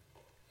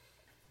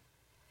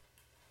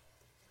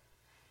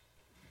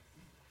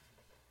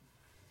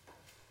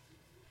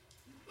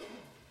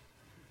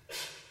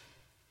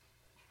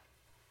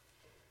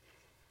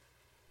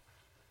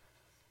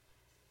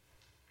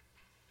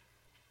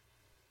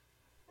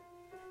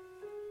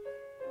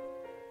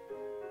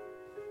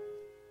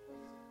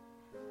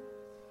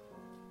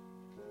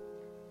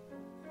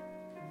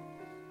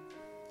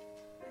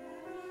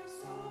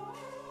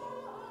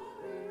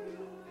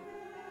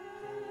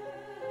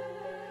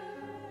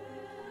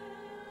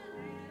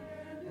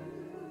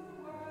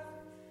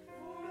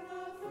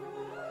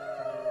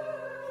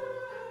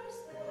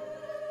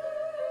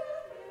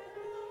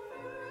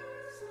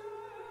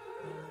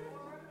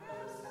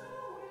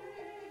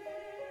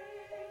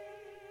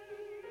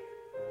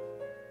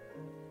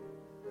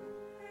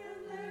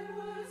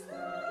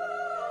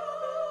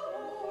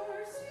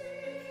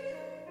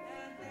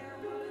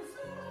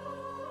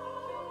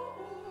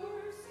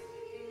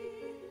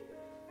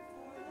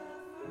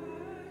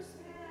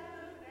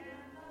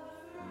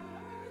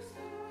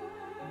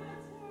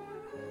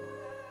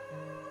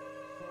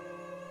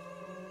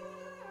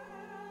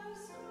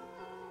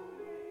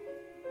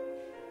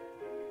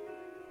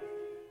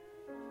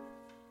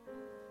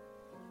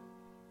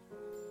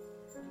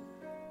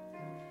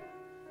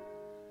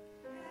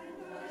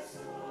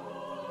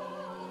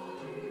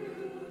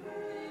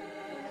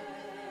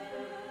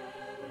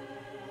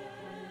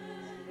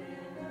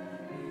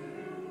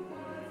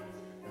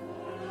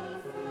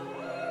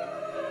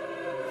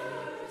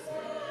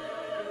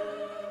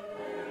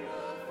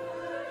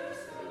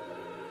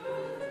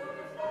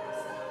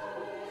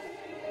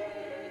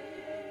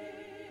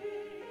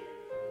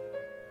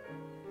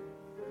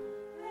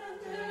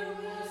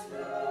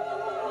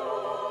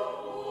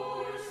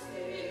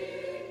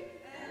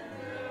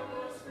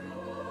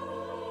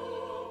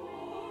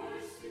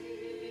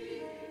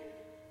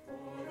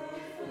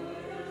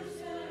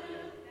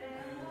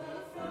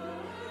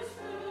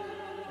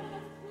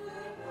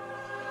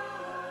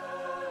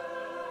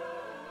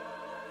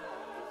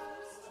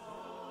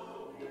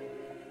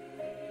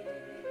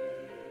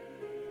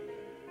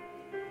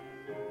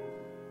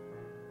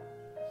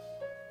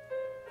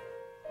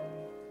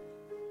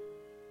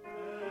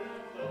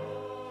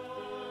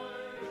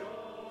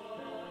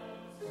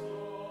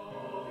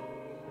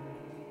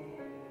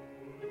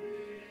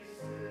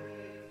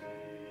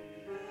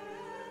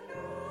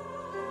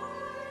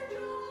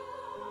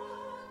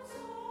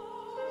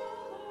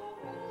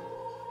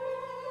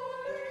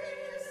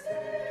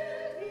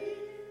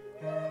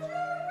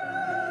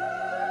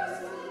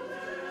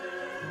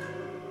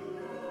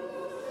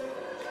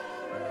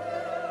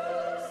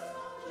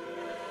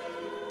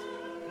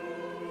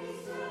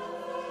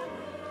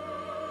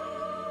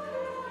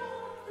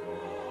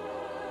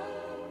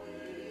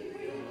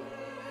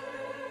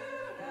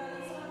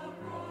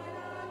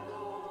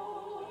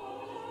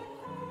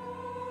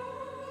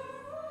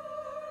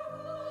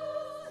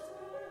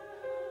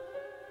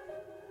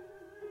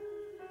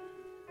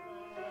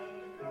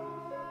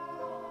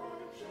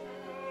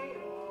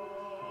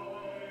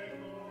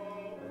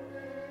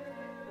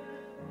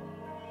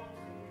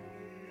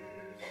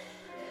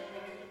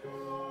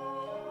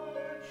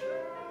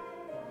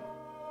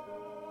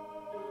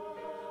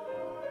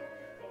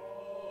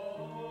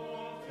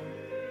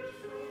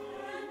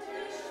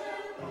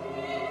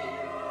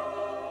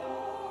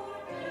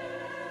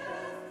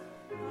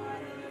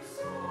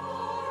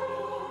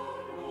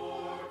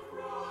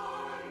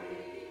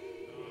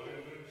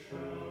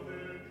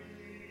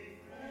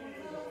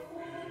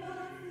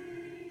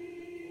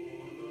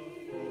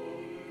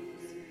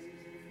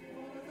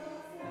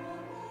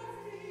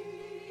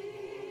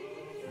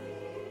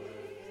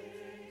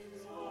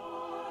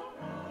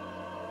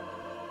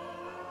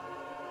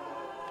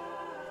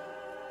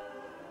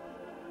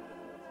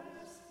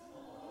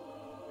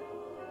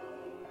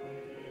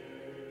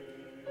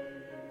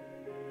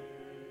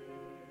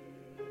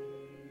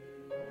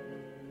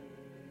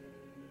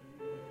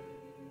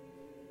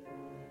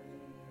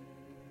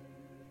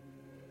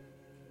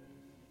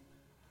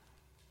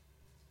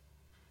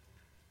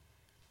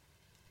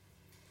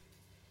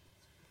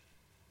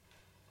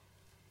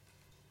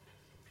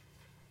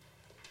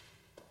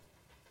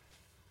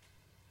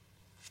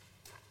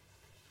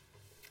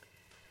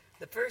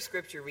 first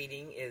scripture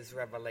reading is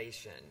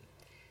Revelation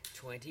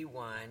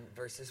 21,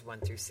 verses 1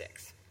 through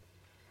 6.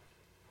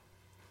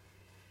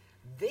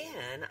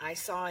 Then I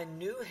saw a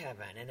new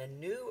heaven and a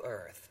new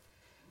earth,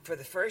 for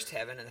the first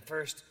heaven and the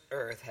first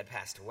earth had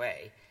passed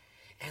away,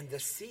 and the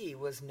sea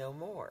was no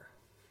more.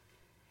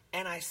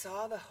 And I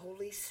saw the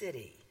holy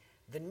city,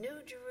 the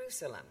new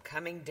Jerusalem,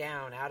 coming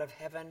down out of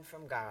heaven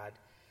from God,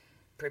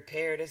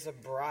 prepared as a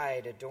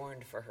bride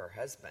adorned for her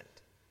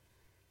husband.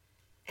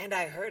 And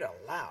I heard a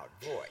loud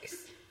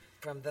voice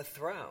from the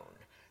throne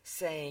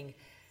saying,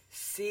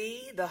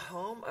 "See, the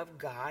home of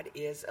God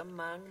is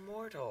among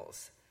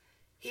mortals.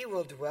 He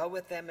will dwell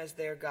with them as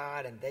their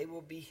God, and they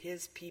will be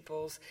his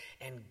peoples,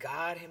 and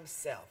God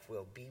himself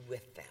will be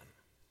with them.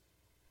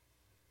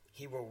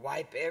 He will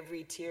wipe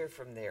every tear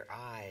from their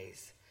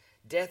eyes.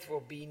 Death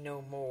will be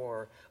no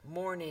more.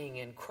 Mourning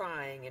and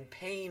crying and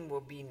pain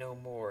will be no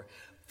more,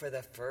 for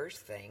the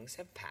first things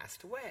have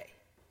passed away."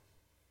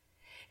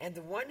 And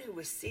the one who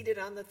was seated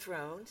on the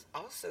throne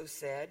also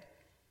said,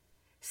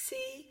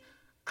 "See,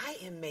 I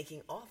am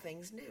making all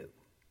things new."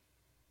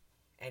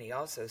 And he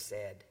also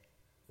said,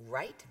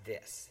 "Write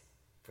this,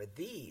 for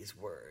these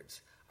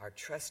words are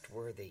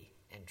trustworthy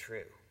and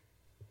true."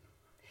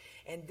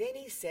 And then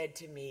he said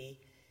to me,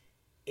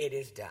 "It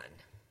is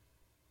done.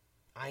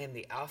 I am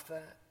the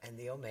Alpha and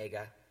the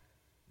Omega,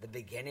 the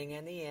beginning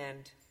and the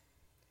end.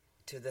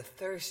 To the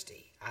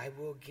thirsty I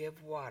will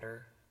give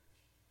water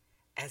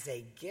as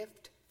a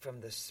gift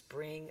from the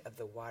spring of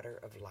the water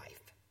of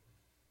life."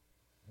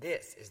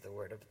 This is the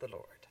word of the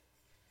Lord.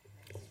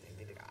 Thanks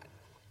be to God.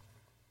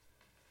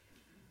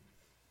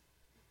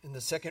 And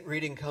the second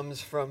reading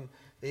comes from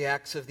the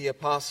Acts of the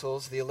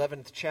Apostles, the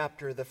 11th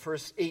chapter, the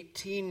first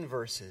 18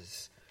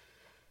 verses.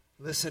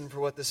 Listen for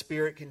what the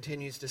Spirit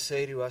continues to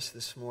say to us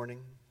this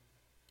morning.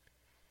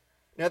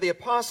 Now the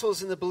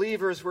apostles and the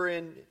believers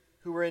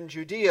who were in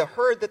Judea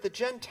heard that the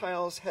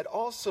Gentiles had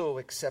also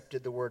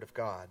accepted the word of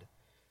God.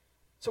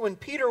 So when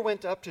Peter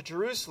went up to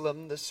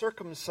Jerusalem, the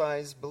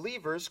circumcised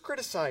believers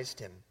criticized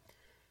him,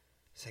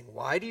 saying,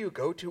 "Why do you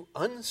go to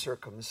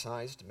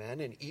uncircumcised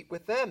men and eat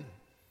with them?"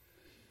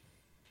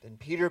 Then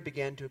Peter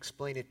began to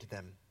explain it to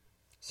them,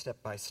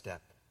 step by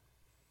step,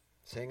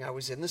 saying, "I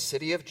was in the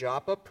city of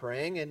Joppa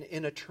praying, and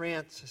in a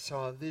trance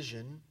saw a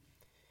vision.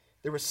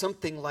 There was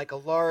something like a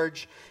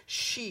large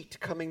sheet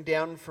coming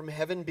down from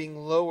heaven, being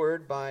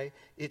lowered by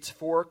its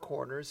four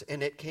corners,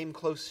 and it came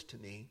close to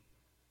me.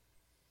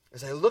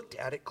 As I looked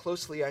at it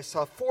closely, I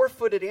saw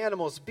four-footed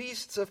animals,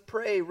 beasts of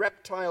prey,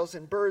 reptiles,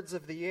 and birds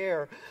of the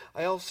air.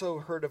 I also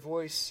heard a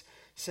voice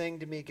saying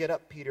to me, 'Get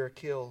up, Peter,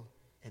 kill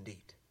and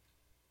eat.'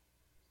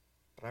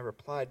 But I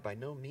replied, 'By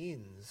no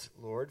means,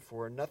 Lord,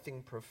 for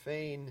nothing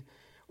profane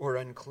or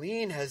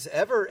unclean has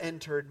ever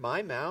entered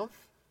my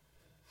mouth.'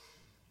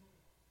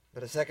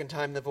 But a second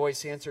time the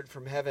voice answered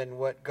from heaven,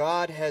 'What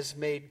God has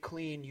made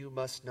clean, you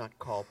must not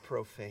call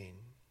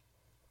profane.'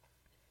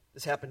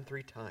 This happened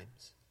 3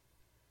 times.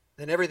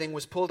 Then everything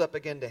was pulled up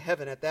again to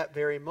heaven. At that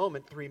very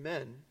moment, 3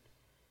 men,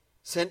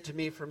 sent to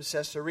me from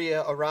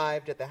Caesarea,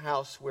 arrived at the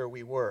house where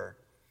we were.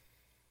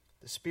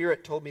 The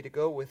Spirit told me to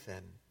go with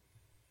them,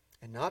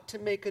 and not to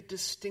make a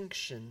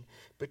distinction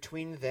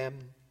between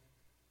them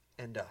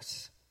and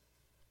us.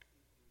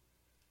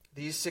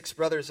 These 6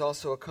 brothers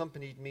also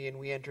accompanied me, and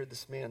we entered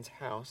this man's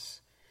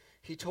house.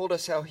 He told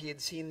us how he had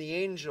seen the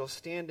angel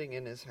standing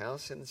in his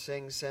house and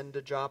saying, 'Send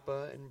to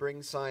Joppa and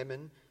bring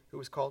Simon, who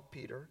was called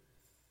Peter.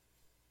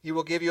 He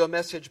will give you a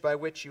message by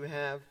which you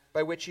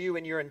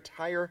and your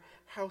entire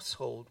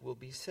household will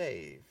be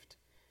saved.'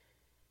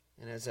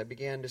 And as I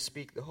began to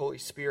speak, the Holy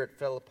Spirit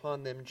fell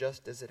upon them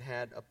just as it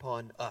had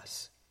upon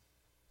us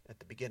at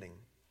the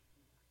beginning.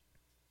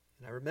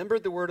 And I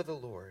remembered the word of the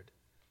Lord,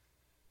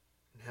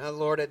 and how the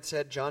Lord had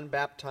said, 'John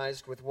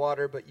baptized with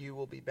water, but you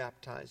will be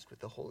baptized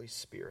with the Holy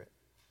Spirit.'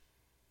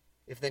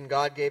 If then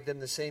God gave them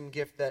the same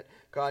gift that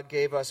God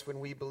gave us when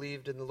we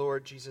believed in the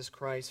Lord Jesus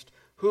Christ,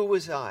 who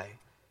was I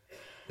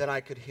that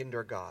I could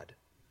hinder God?"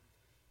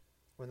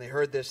 When they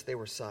heard this, they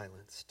were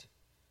silenced,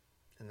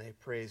 and they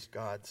praised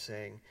God,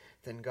 saying,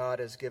 "Then God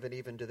has given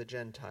even to the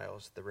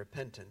Gentiles the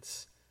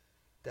repentance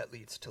that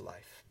leads to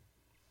life."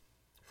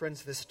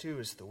 Friends, this too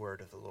is the word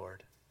of the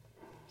Lord.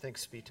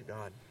 Thanks be to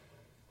God.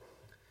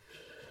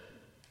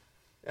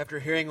 After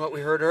hearing what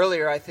we heard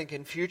earlier, I think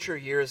in future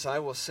years I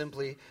will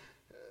simply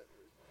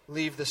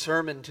leave the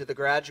sermon to the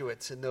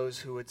graduates and those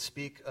who would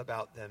speak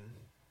about them.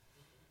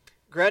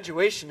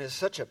 Graduation is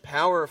such a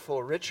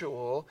powerful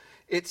ritual.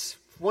 It's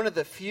one of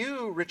the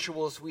few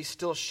rituals we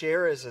still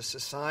share as a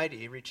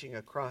society, reaching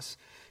across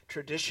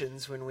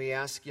traditions when we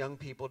ask young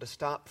people to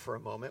stop for a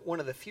moment. One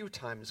of the few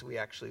times we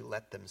actually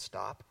let them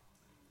stop.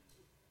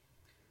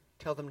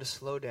 Tell them to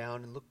slow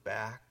down and look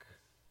back,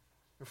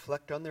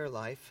 reflect on their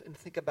life, and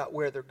think about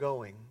where they're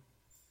going.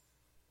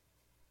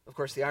 Of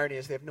course, the irony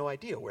is they have no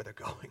idea where they're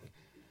going.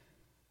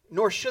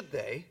 Nor should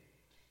they.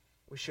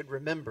 We should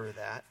remember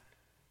that.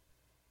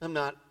 I'm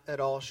not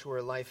at all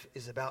sure life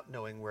is about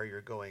knowing where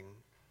you're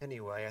going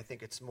anyway. I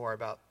think it's more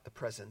about the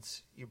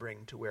presence you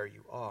bring to where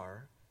you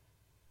are.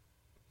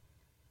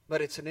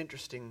 But it's an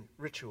interesting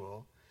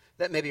ritual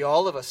that maybe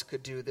all of us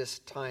could do this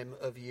time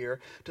of year,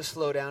 to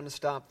slow down and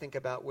stop, think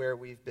about where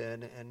we've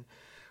been, and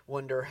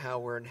wonder how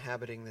we're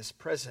inhabiting this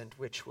present,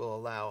 which will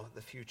allow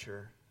the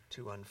future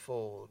to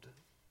unfold.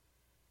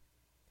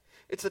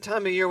 It's the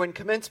time of year when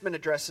commencement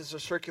addresses are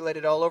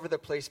circulated all over the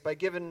place,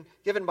 given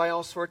by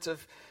all sorts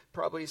of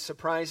probably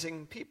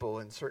surprising people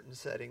in certain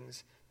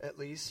settings, at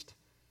least.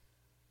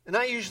 And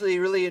I usually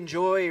really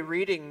enjoy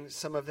reading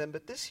some of them,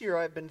 but this year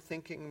I've been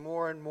thinking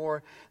more and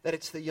more that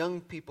it's the young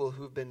people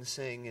who've been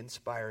saying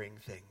inspiring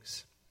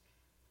things.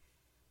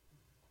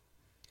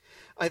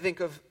 I think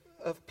of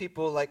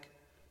people like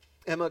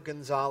Emma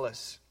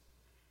Gonzalez,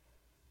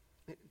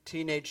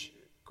 teenage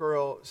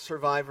girl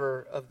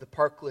survivor of the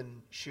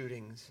Parkland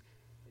shootings.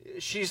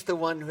 She's the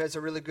one who has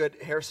a really good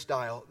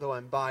hairstyle, though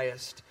I'm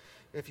biased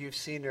if you've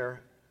seen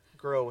her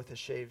grow with a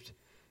shaved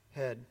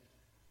head.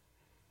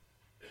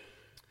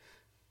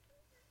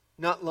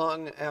 Not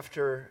long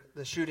after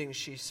the shooting,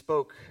 she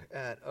spoke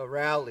at a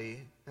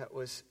rally that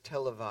was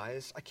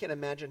televised. I can't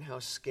imagine how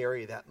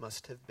scary that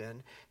must have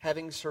been,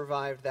 having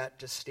survived that,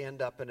 to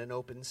stand up in an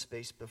open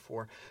space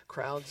before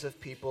crowds of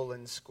people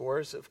and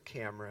scores of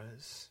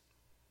cameras.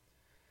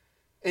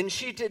 And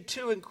she did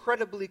two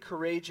incredibly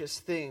courageous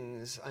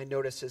things, I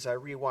noticed as I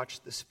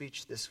rewatched the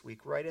speech this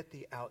week, right at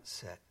the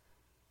outset.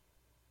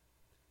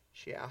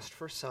 She asked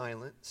for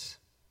silence,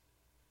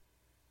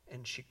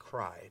 and she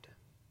cried.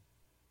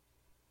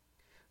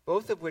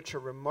 Both of which are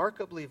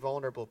remarkably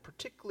vulnerable,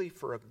 particularly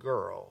for a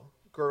girl.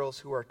 Girls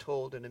who are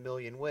told in a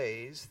million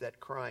ways that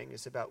crying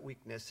is about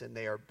weakness and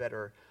they are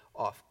better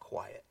off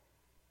quiet.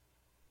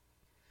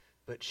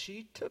 But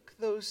she took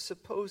those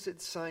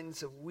supposed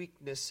signs of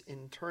weakness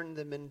and turned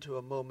them into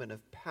a moment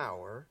of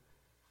power.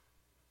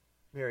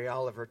 Mary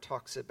Oliver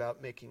talks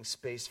about making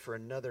space for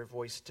another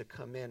voice to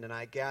come in, and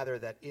I gather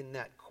that in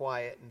that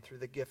quiet and through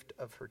the gift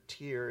of her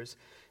tears,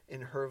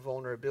 in her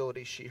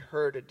vulnerability, she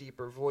heard a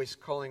deeper voice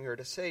calling her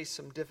to say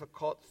some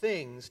difficult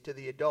things to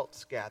the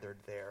adults gathered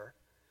there.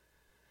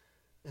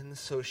 And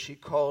so she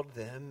called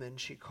them, and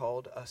she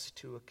called us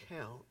to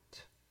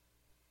account.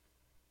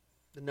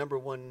 The number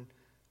one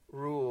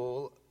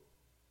rule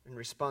and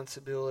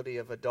responsibility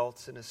of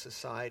adults in a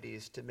society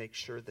is to make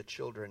sure the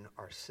children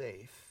are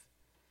safe.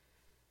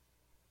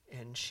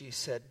 And she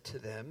said to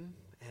them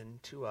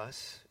and to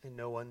us in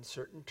no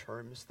uncertain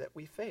terms that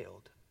we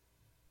failed.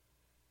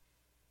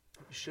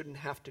 We shouldn't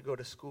have to go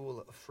to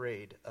school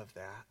afraid of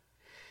that.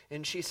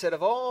 And she said,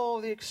 of all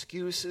the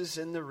excuses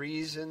and the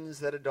reasons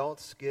that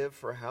adults give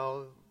for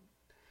how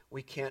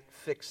we can't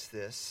fix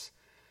this,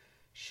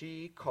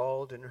 she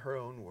called in her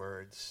own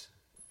words,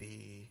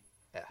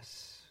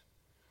 BS.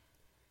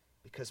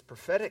 Because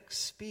prophetic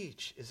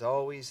speech is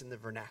always in the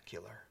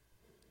vernacular.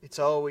 It's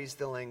always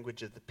the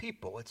language of the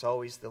people. It's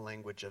always the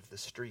language of the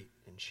street.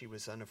 And she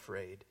was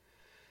unafraid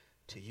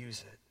to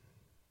use it.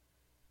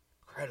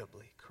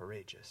 Incredibly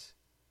courageous.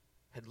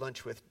 Had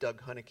lunch with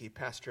Doug Hunneke,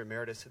 pastor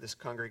emeritus of this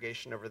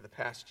congregation, over the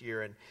past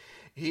year, and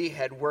he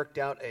had worked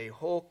out a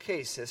whole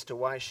case as to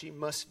why she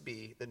must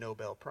be the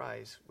Nobel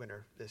Prize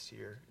winner this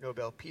year,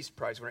 Nobel Peace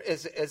Prize winner,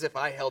 as if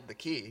I held the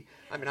key.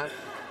 I mean,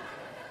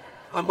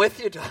 I'm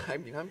with you, Doug. I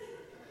mean, I'm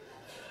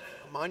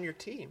on your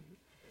team.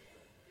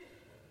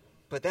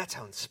 But that's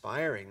how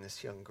inspiring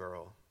this young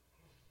girl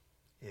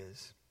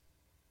is.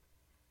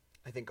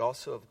 I think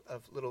also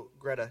of little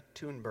Greta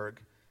Thunberg.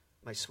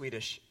 My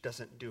Swedish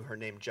doesn't do her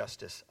name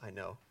justice, I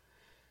know.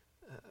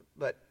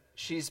 But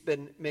she's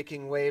been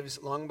making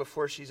waves long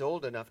before she's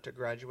old enough to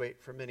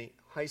graduate from any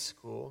high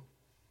school.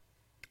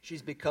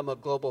 She's become a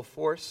global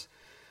force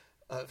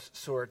of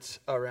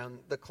sorts around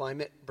the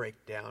climate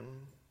breakdown,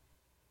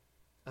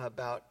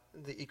 about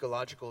the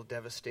ecological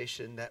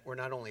devastation that we're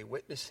not only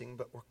witnessing,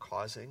 but we're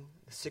causing.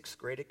 The sixth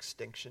great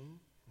extinction,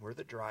 we're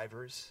the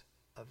drivers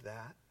of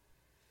that.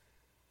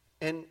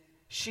 And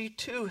she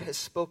too has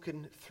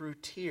spoken through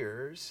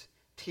tears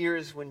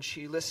when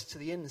she lists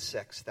the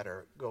insects that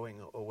are going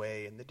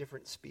away and the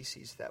different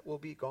species that will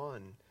be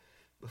gone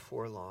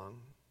before long.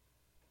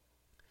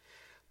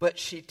 But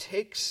she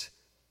takes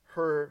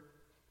her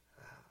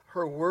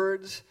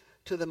words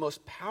to the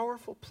most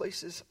powerful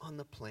places on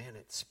the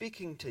planet,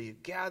 speaking to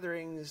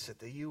gatherings at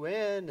the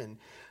UN and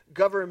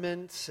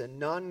governments and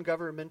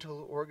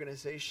non-governmental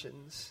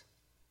organizations.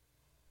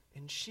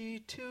 And she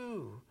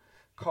too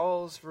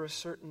calls for a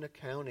certain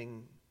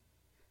accounting,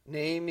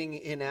 naming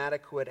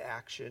inadequate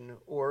action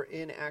or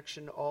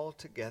inaction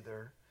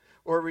altogether,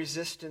 or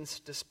resistance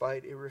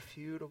despite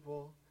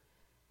irrefutable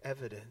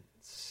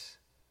evidence.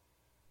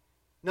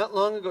 Not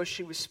long ago,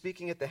 she was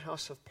speaking at the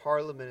House of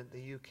Parliament in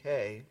the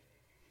UK,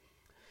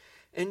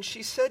 and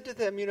she said to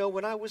them, you know,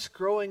 when I was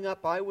growing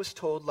up, I was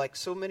told, like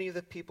so many of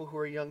the people who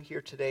are young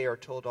here today are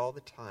told all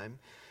the time,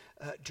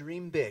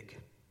 dream big.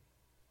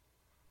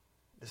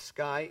 The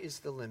sky is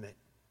the limit.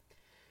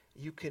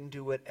 You can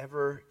do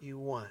whatever you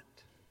want.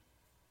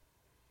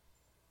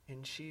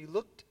 And she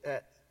looked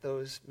at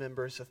those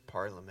members of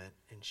Parliament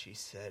and she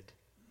said,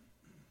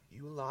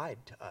 you lied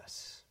to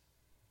us.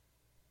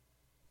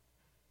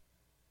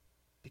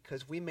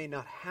 Because we may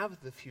not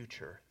have the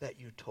future that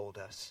you told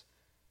us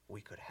we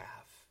could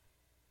have.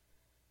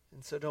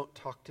 And so don't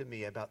talk to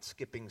me about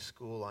skipping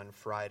school on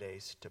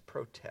Fridays to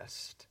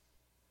protest.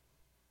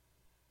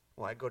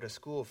 Why go to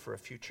school for a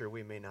future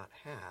we may not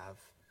have?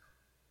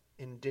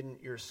 And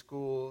didn't your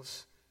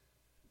schools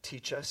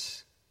teach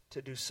us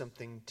to do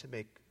something to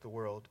make the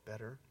world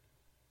better?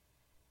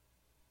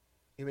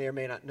 You may or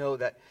may not know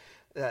that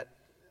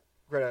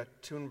Greta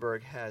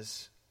Thunberg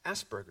has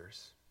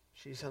Asperger's.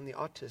 She's on the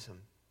autism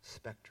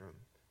spectrum.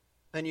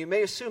 And you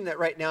may assume that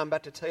right now I'm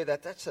about to tell you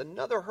that that's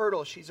another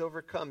hurdle she's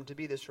overcome to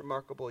be this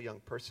remarkable young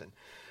person.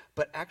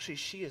 But actually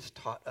she has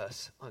taught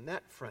us on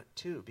that front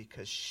too,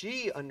 because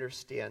she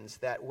understands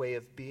that way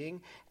of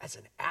being as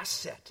an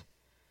asset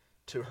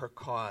to her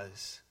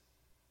cause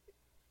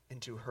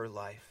and to her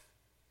life.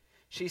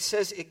 She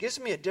says, it gives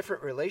me a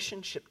different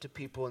relationship to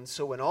people, and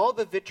so when all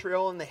the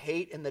vitriol and the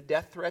hate and the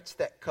death threats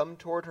that come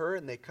toward her,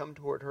 and they come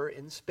toward her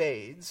in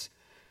spades,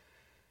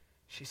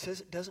 she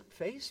says it doesn't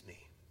faze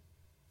me.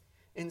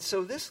 And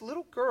so this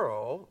little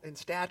girl in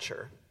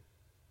stature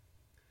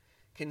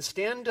can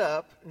stand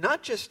up,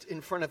 not just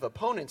in front of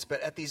opponents, but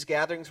at these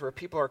gatherings where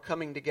people are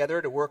coming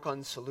together to work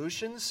on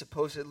solutions,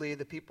 supposedly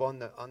the people on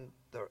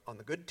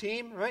the good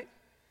team, right?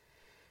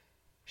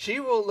 She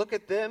will look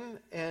at them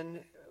and,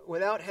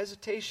 without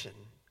hesitation,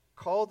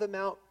 call them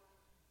out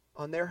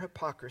on their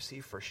hypocrisy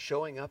for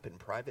showing up in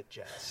private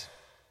jets.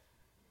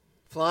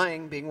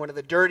 Flying being one of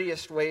the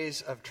dirtiest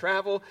ways of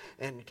travel,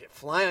 and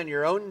fly on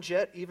your own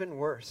jet even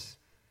worse.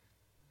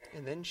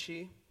 And then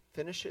she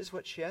finishes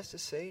what she has to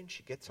say, and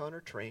she gets on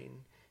her train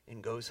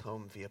and goes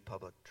home via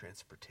public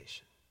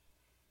transportation.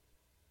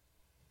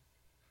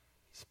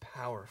 These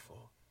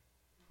powerful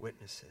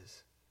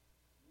witnesses.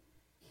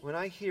 When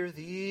I hear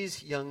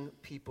these young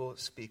people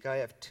speak, I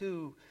have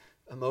two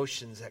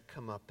emotions that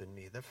come up in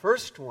me. The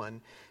first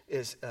one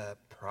is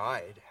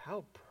pride.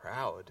 How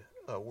proud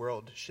a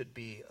world should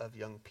be of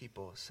young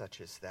people such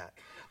as that.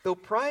 Though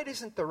pride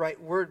isn't the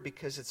right word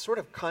because it's sort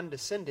of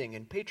condescending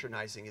and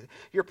patronizing.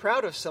 You're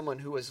proud of someone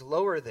who is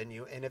lower than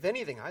you, and if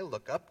anything, I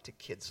look up to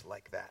kids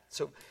like that.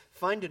 So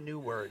find a new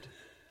word.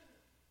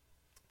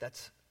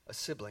 That's a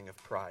sibling of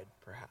pride,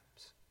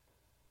 perhaps.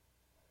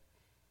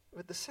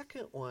 But the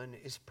second one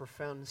is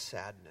profound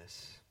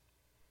sadness.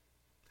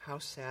 How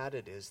sad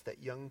it is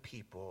that young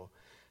people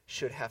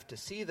should have to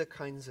see the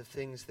kinds of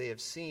things they have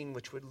seen,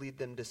 which would lead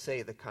them to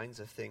say the kinds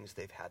of things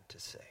they've had to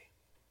say.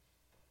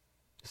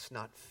 It's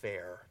not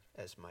fair,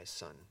 as my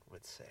son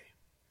would say.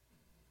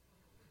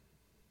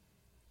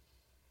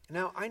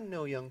 Now, I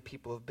know young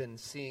people have been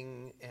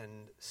seeing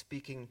and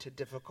speaking to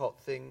difficult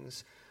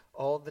things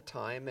all the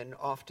time, and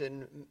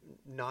often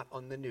not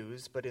on the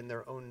news, but in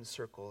their own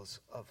circles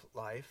of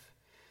life.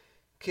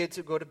 Kids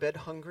who go to bed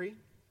hungry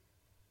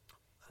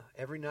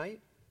every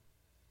night,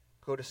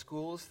 go to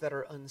schools that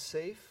are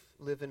unsafe,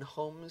 live in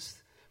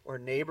homes or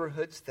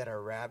neighborhoods that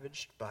are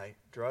ravaged by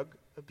drug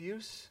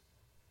abuse.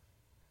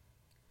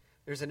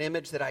 There's an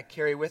image that I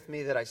carry with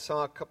me that I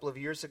saw a couple of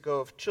years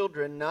ago of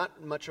children,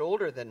 not much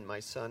older than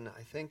my son,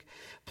 I think,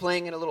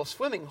 playing in a little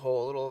swimming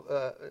hole, a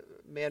little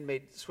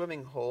man-made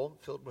swimming hole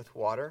filled with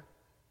water.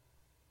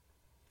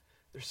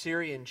 They're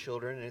Syrian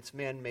children, and it's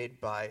man-made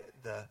by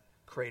the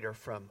crater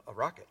from a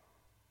rocket.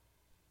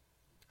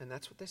 And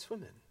that's what they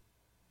swim in.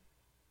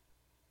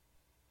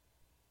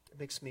 It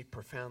makes me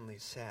profoundly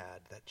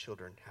sad that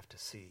children have to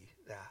see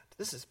that.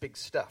 This is big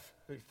stuff.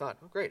 We thought,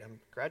 oh, great,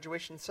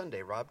 graduation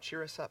Sunday. Rob,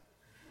 cheer us up.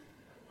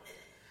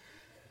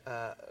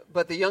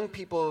 But the young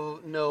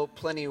people know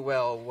plenty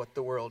well what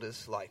the world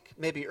is like,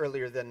 maybe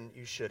earlier than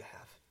you should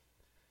have.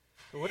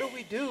 What do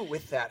we do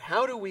with that?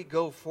 How do we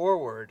go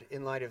forward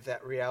in light of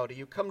that reality?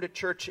 You come to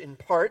church in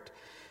part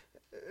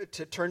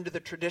to turn to the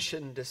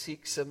tradition to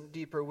seek some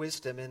deeper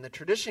wisdom. And the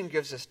tradition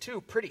gives us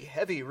two pretty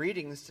heavy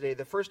readings today.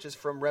 The first is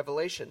from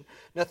Revelation.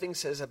 Nothing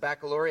says a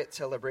baccalaureate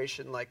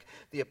celebration like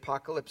the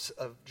apocalypse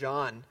of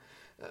John,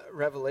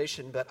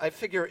 Revelation. But I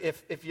figure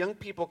if young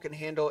people can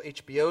handle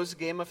HBO's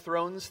Game of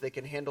Thrones, they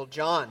can handle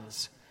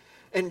John's.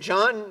 And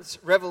John's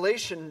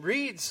Revelation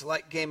reads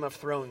like Game of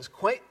Thrones.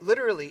 Quite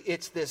literally,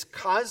 it's this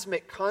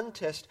cosmic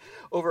contest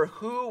over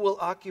who will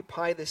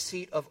occupy the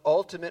seat of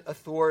ultimate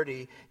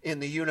authority in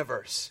the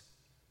universe.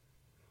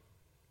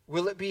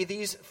 Will it be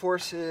these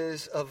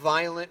forces of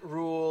violent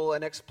rule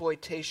and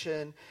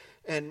exploitation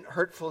and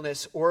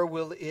hurtfulness, or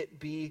will it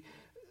be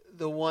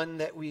the one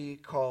that we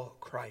call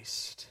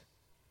Christ,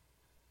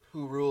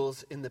 who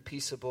rules in the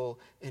peaceable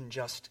and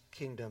just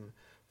kingdom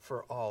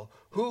for all?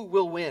 Who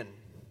will win?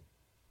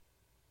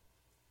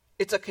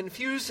 It's a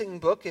confusing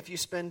book if you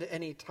spend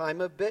any time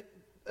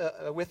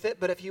with it,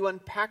 but if you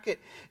unpack it,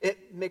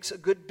 it makes a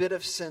good bit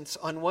of sense.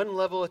 On one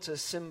level, it's a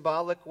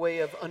symbolic way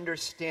of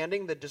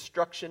understanding the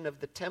destruction of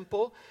the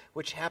temple,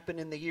 which happened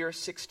in the year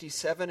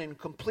 67 and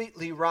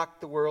completely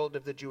rocked the world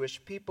of the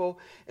Jewish people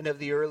and of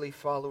the early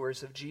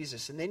followers of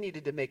Jesus. And they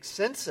needed to make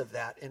sense of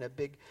that in a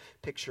big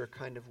picture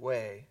kind of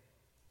way.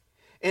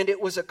 And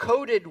it was a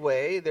coded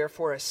way,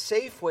 therefore a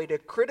safe way, to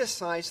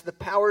criticize the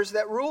powers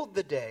that ruled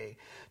the day,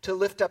 to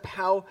lift up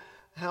how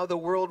how the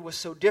world was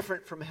so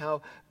different from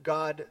how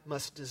God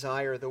must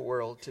desire the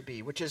world to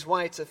be, which is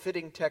why it's a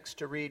fitting text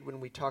to read when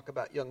we talk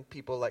about young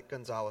people like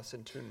Gonzalez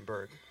and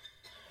Thunberg,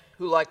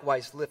 who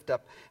likewise lift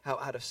up how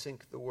out of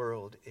sync the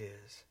world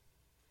is.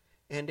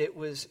 And it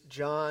was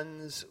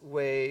John's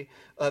way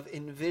of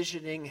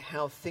envisioning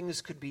how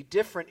things could be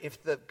different if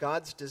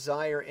God's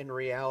desire and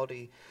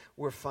reality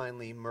were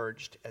finally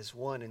merged as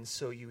one. And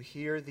so you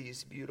hear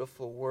these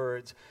beautiful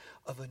words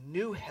of a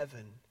new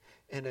heaven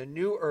and a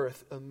new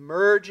earth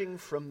emerging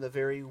from the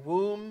very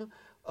womb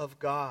of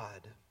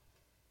God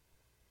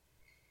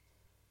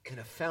in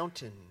a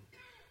fountain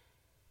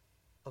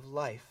of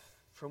life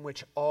from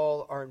which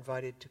all are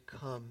invited to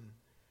come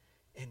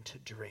and to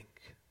drink.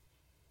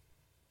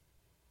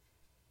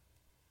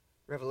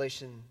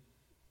 Revelation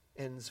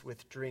ends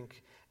with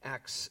drink.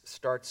 Acts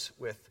starts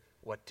with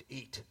what to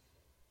eat.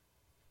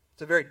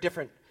 It's a very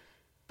different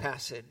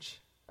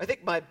passage. I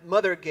think my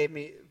mother gave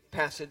me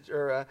passage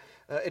or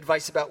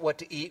advice about what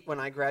to eat when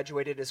I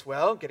graduated as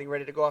well, getting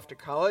ready to go off to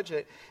college.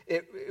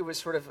 It was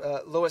sort of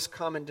lowest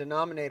common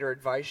denominator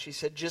advice. She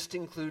said, just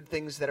include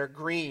things that are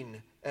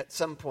green at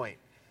some point.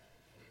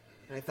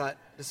 And I thought,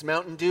 does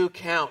Mountain Dew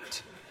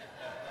count?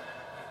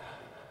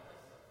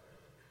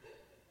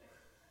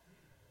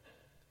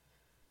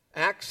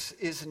 Acts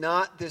is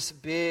not this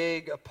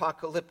big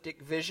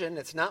apocalyptic vision.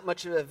 It's not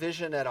much of a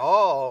vision at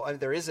all. I mean,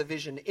 there is a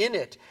vision in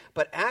it,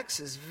 but Acts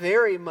is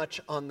very much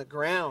on the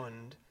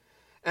ground.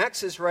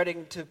 Acts is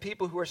writing to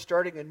people who are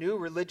starting a new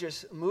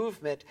religious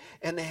movement,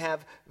 and they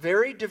have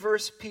very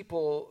diverse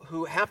people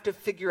who have to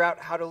figure out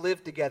how to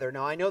live together.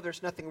 Now, I know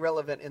there's nothing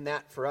relevant in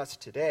that for us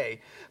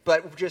today,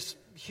 but just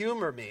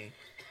humor me.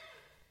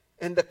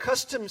 And the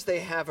customs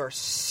they have are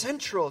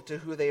central to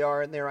who they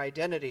are and their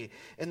identity.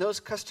 And those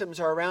customs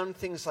are around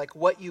things like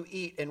what you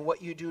eat and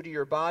what you do to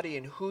your body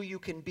and who you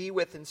can be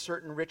with in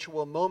certain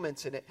ritual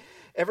moments. And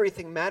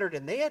everything mattered.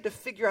 And they had to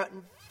figure out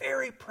in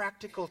very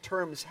practical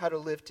terms how to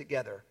live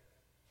together.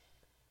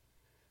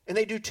 And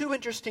they do two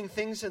interesting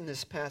things in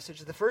this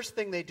passage. The first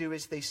thing they do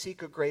is they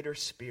seek a greater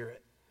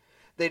spirit.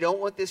 They don't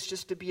want this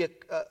just to be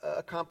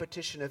a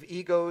competition of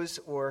egos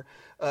or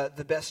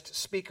the best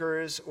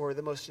speakers or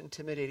the most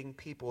intimidating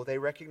people. They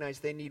recognize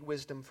they need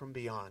wisdom from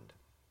beyond.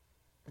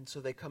 And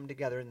so they come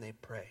together and they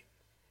pray.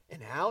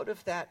 And out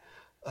of that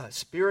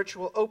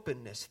spiritual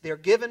openness, they're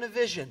given a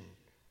vision.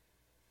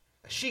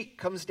 A sheet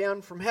comes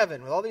down from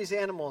heaven with all these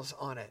animals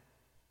on it.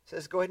 It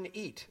says, go ahead and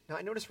eat. Now,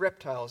 I notice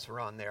reptiles are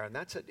on there, and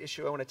that's an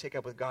issue I want to take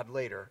up with God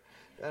later.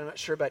 I'm not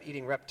sure about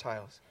eating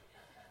reptiles.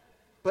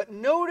 But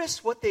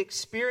notice what they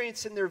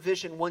experience in their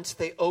vision once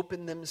they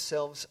open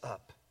themselves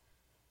up.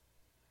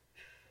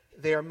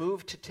 They are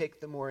moved to take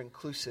the more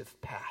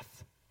inclusive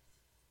path.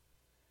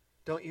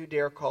 Don't you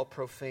dare call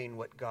profane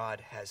what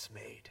God has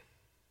made.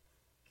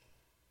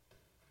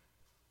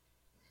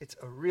 It's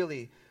a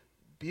really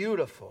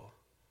beautiful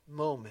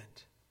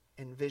moment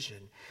and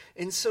vision.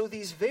 And so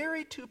these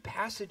very two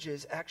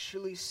passages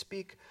actually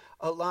speak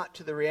a lot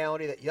to the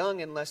reality that young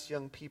and less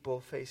young people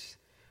face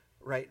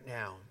right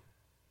now.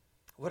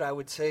 What I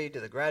would say to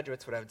the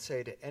graduates, what I would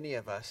say to any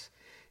of us,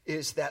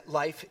 is that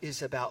life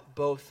is about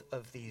both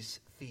of these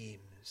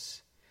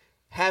themes.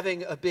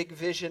 Having a big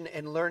vision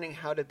and learning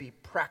how to be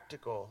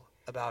practical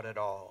about it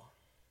all.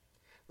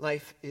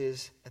 Life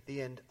is, at the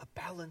end, a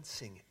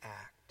balancing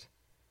act.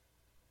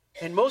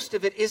 And most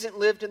of it isn't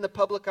lived in the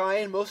public eye,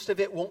 and most of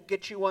it won't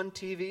get you on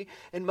TV,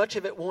 and much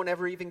of it won't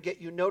ever even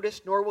get you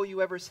noticed, nor will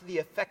you ever see the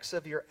effects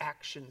of your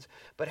actions.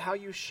 But how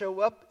you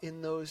show up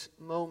in those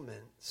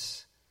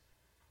moments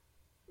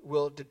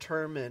will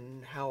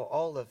determine how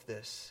all of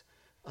this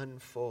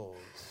unfolds.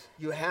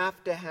 You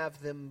have to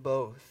have them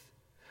both.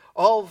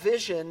 All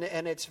vision,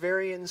 and it's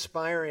very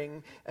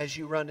inspiring as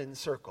you run in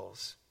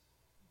circles.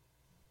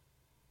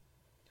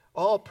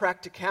 All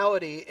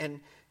practicality,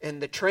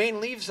 and the train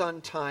leaves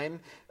on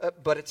time,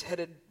 but it's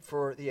headed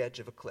for the edge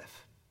of a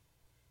cliff.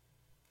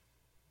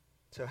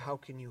 So how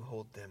can you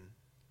hold them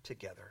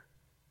together?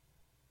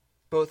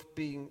 Both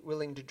being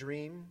willing to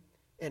dream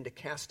and to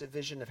cast a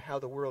vision of how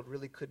the world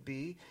really could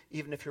be,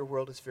 even if your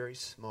world is very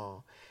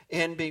small,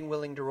 and being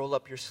willing to roll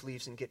up your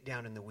sleeves and get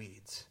down in the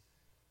weeds.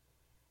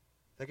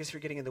 I guess if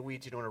you're getting in the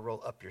weeds, you don't want to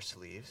roll up your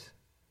sleeves.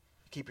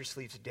 Keep your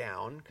sleeves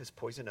down, because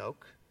poison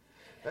oak.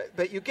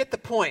 But you get the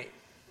point.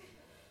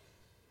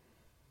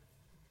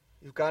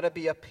 You've got to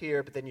be up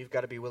here, but then you've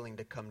got to be willing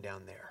to come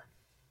down there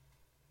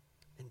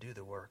and do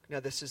the work. Now,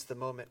 this is the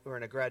moment we're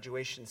in a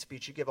graduation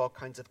speech. You give all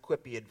kinds of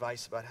quippy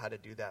advice about how to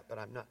do that, but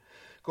I'm not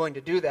going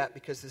to do that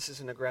because this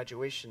isn't a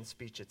graduation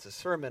speech. It's a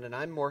sermon, and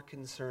I'm more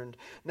concerned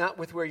not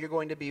with where you're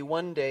going to be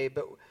one day,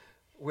 but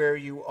where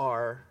you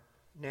are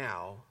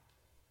now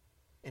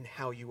and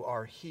how you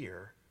are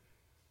here.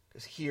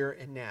 Because here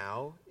and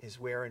now is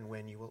where and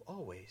when you will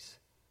always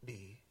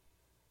be.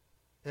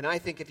 And I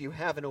think if you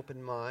have an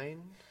open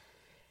mind,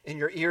 and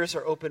your ears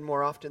are open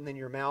more often than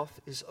your mouth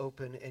is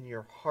open, and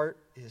your heart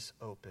is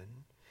open,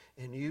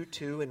 and you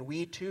too, and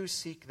we too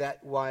seek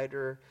that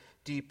wider,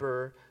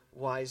 deeper,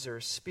 wiser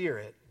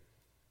spirit,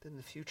 then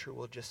the future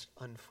will just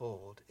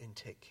unfold and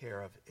take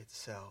care of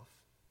itself.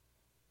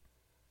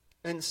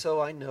 And so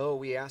I know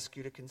we ask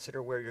you to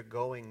consider where you're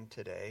going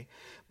today,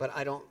 but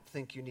I don't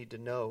think you need to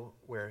know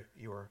where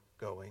you're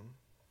going.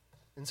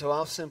 And so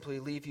I'll simply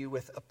leave you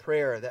with a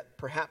prayer that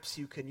perhaps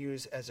you can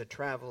use as a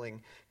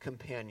traveling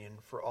companion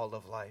for all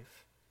of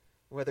life.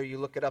 Whether you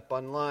look it up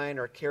online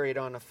or carry it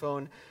on a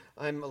phone,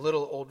 I'm a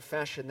little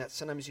old-fashioned that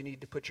sometimes you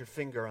need to put your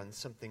finger on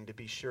something to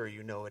be sure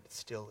you know it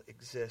still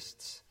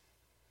exists.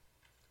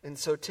 And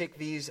so take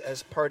these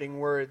as parting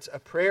words, a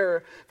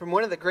prayer from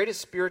one of the greatest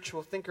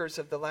spiritual thinkers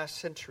of the last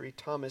century,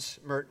 Thomas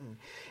Merton.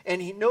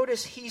 And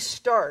notice he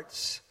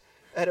starts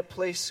at a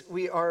place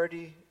we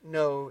already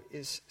know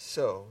is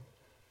so.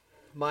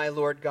 My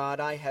Lord God,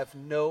 I have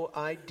no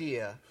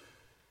idea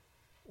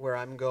where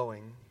I'm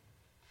going.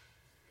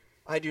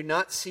 I do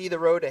not see the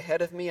road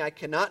ahead of me. I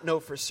cannot know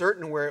for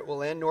certain where it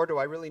will end, nor do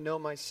I really know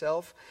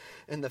myself.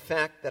 And the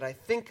fact that I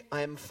think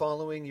I am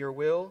following your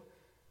will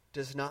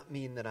does not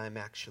mean that I'm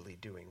actually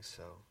doing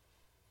so.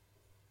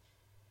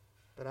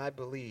 But I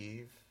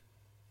believe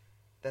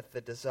that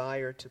the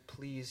desire to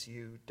please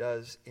you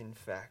does, in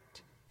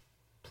fact,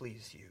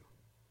 please you.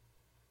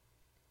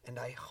 And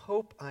I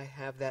hope I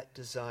have that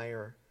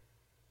desire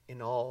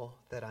in all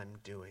that I'm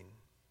doing.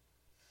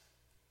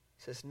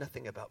 It says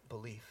nothing about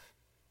belief,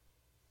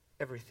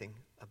 everything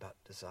about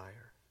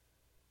desire.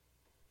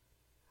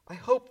 I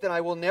hope that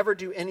I will never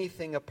do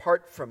anything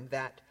apart from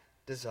that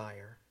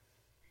desire.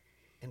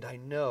 And I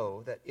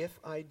know that if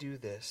I do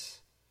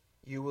this,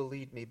 you will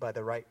lead me by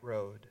the right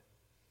road,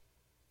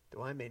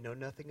 though I may know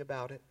nothing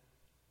about it.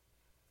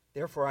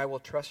 Therefore I will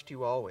trust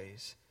you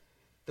always,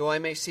 though I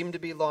may seem to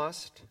be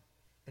lost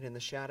and in the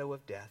shadow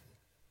of death.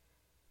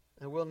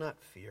 I will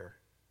not fear,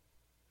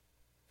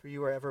 for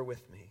you are ever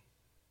with me,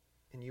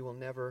 and you will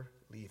never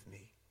leave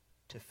me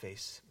to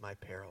face my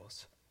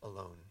perils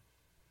alone.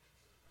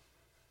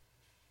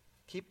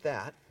 Keep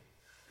that,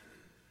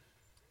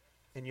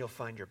 and you'll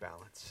find your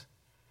balance.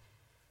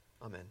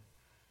 Amen.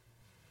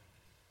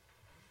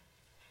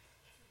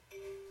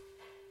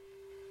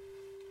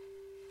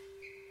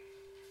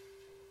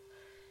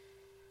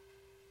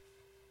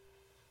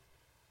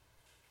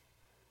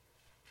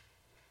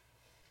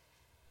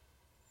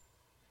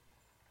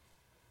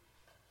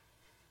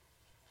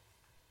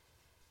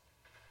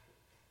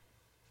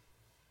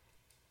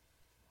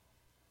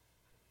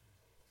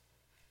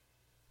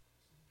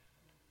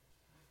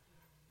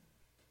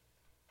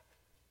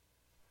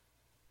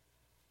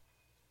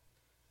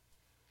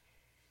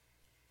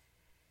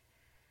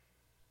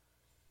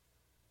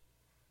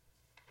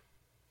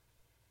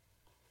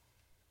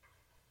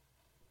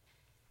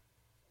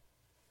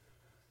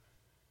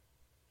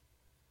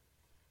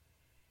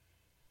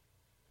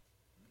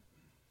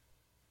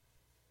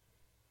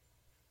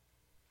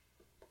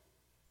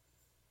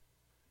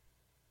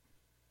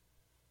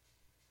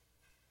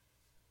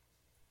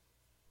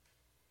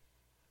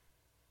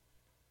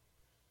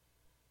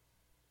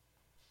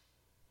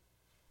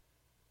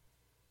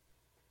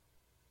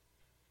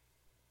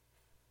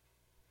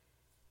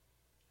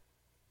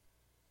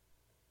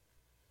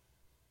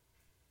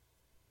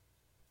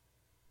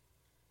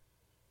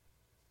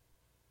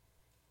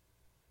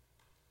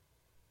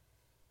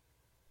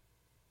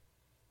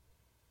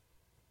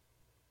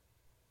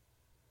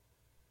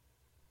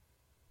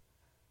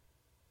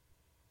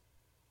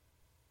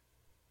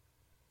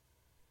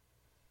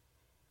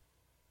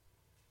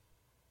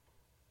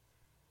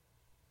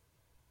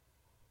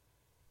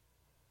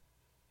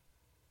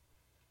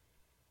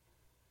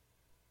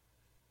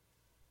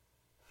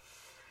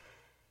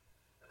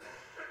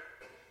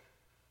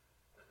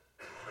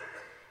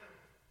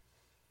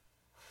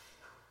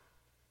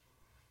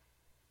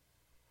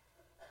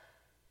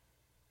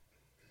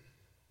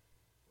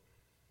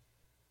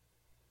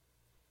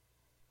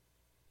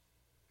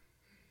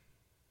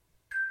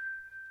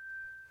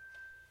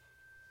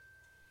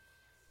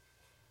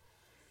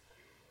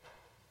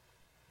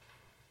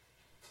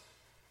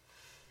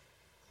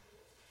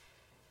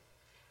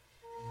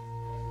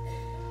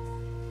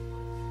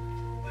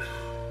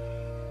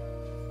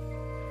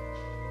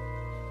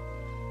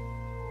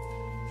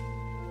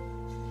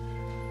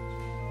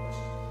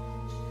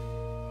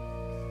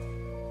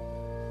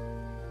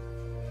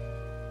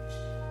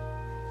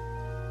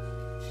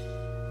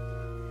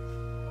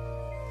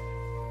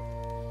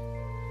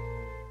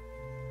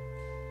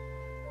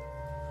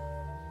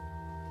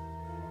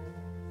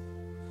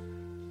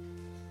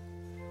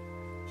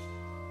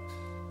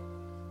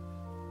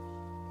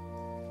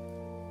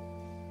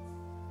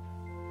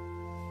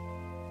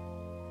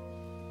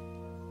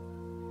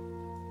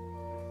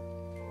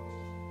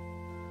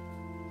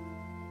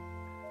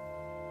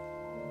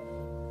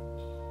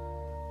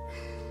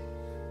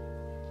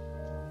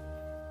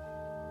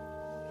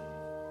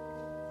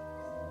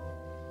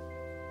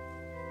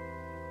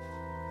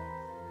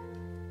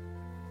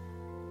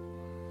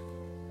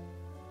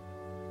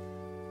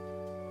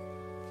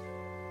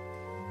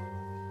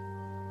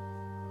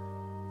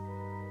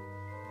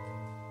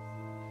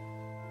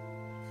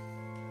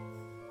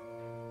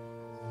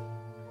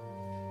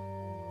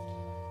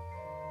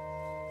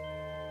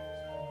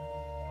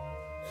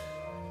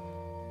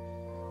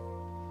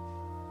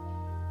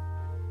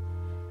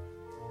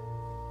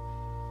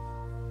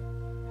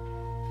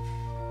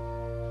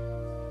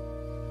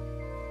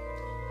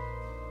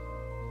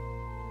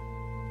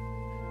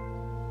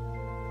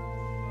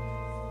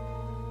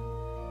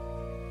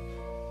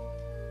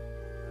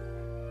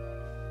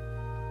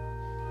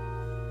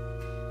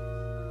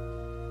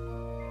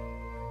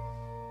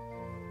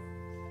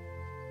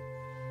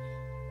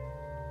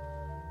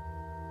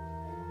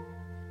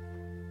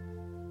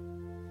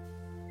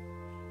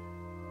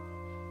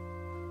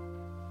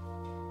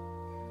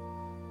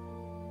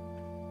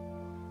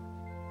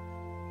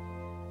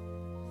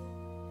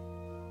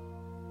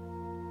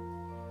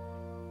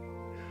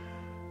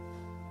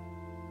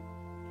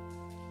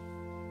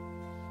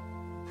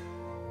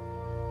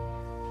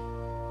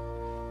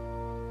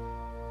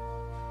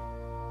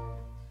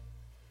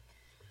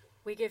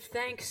 We give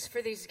thanks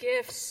for these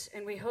gifts,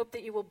 and we hope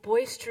that you will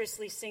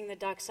boisterously sing the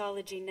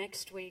doxology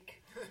next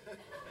week.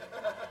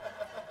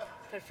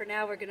 But for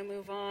now, we're going to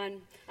move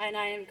on. And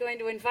I am going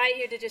to invite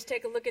you to just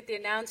take a look at the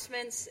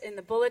announcements in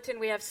the bulletin.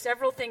 We have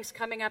several things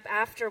coming up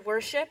after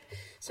worship.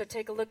 So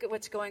take a look at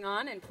what's going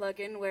on and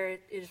plug in where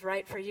it is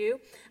right for you.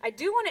 I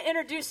do want to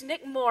introduce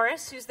Nick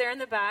Morris, who's there in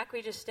the back.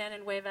 We just stand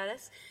and wave at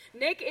us.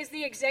 Nick is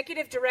the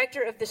executive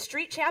director of the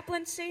Street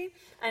Chaplaincy.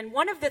 And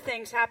one of the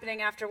things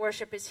happening after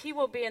worship is he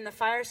will be in the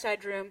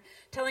fireside room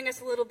telling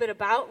us a little bit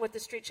about what the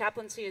Street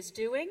Chaplaincy is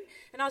doing,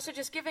 and also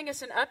just giving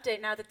us an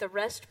update now that the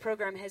REST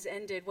program has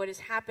ended, what is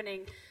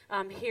happening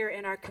here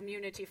in our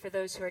community for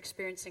those who are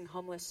experiencing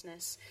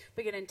homelessness.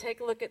 But again, take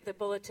a look at the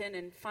bulletin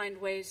and find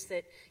ways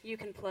that you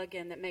can plug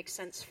in that make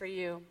sense for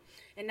you.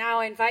 And now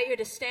I invite you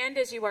to stand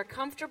as you are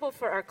comfortable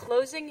for our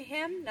closing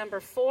hymn, number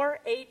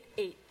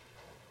 488.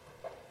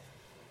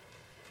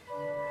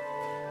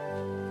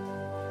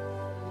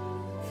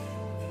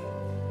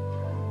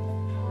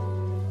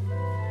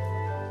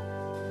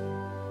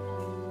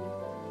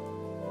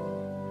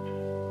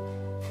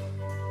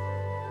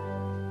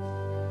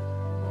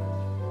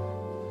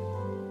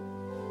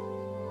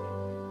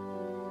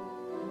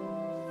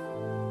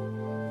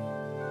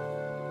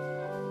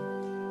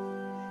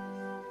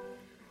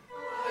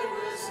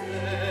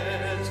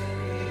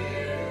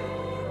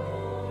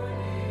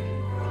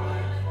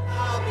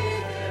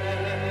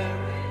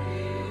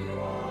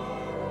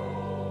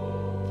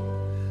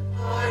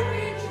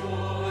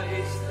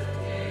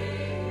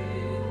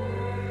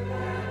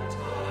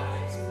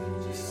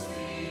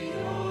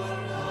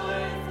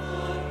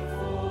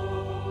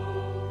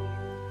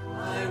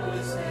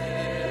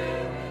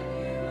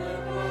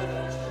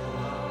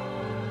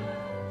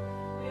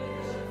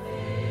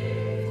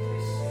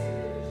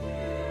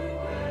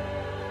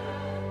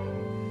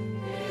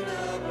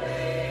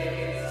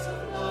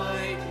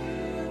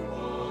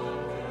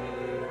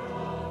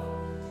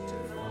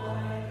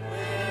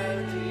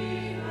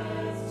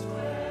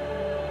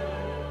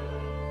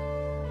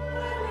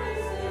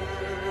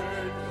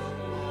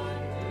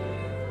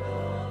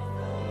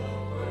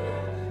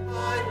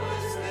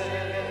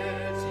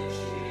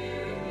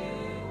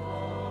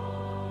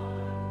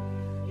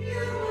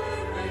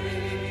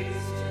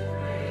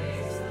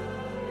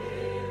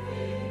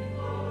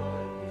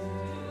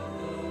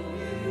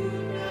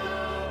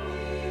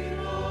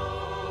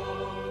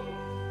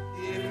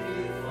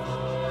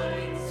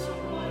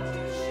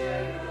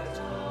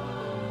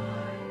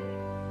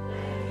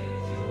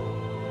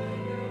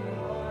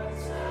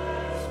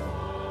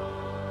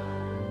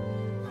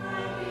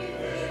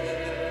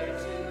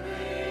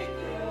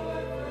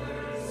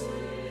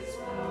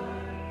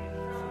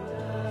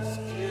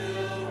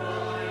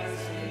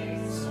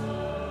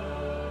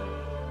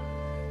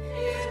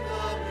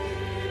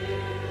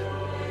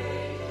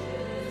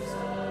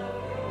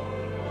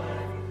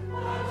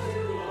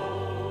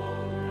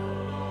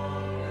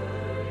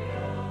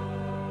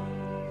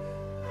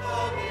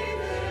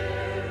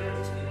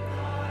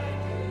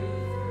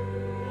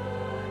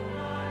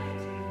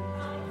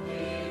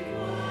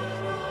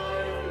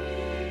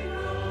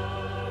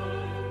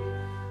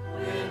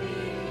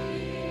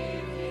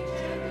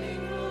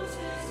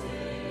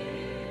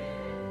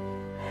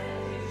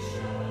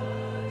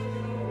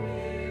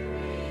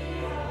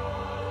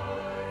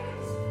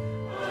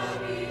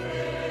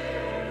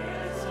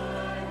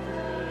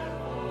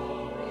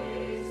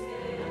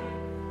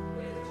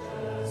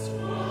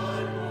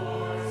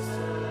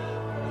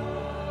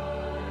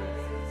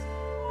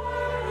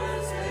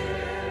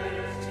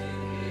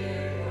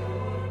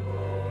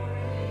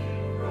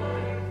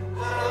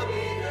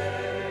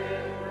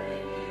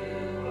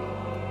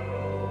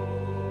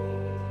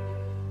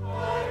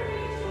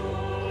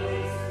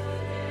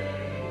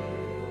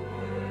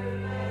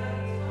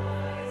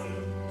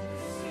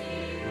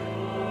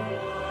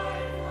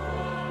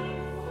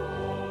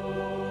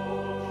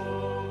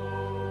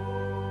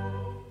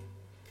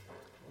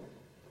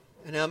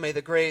 And now may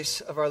the grace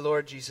of our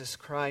Lord Jesus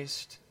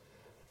Christ,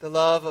 the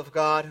love of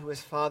God who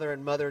is Father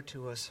and Mother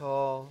to us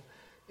all,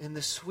 and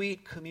the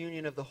sweet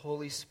communion of the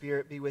Holy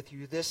Spirit be with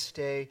you this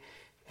day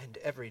and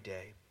every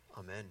day.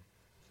 Amen.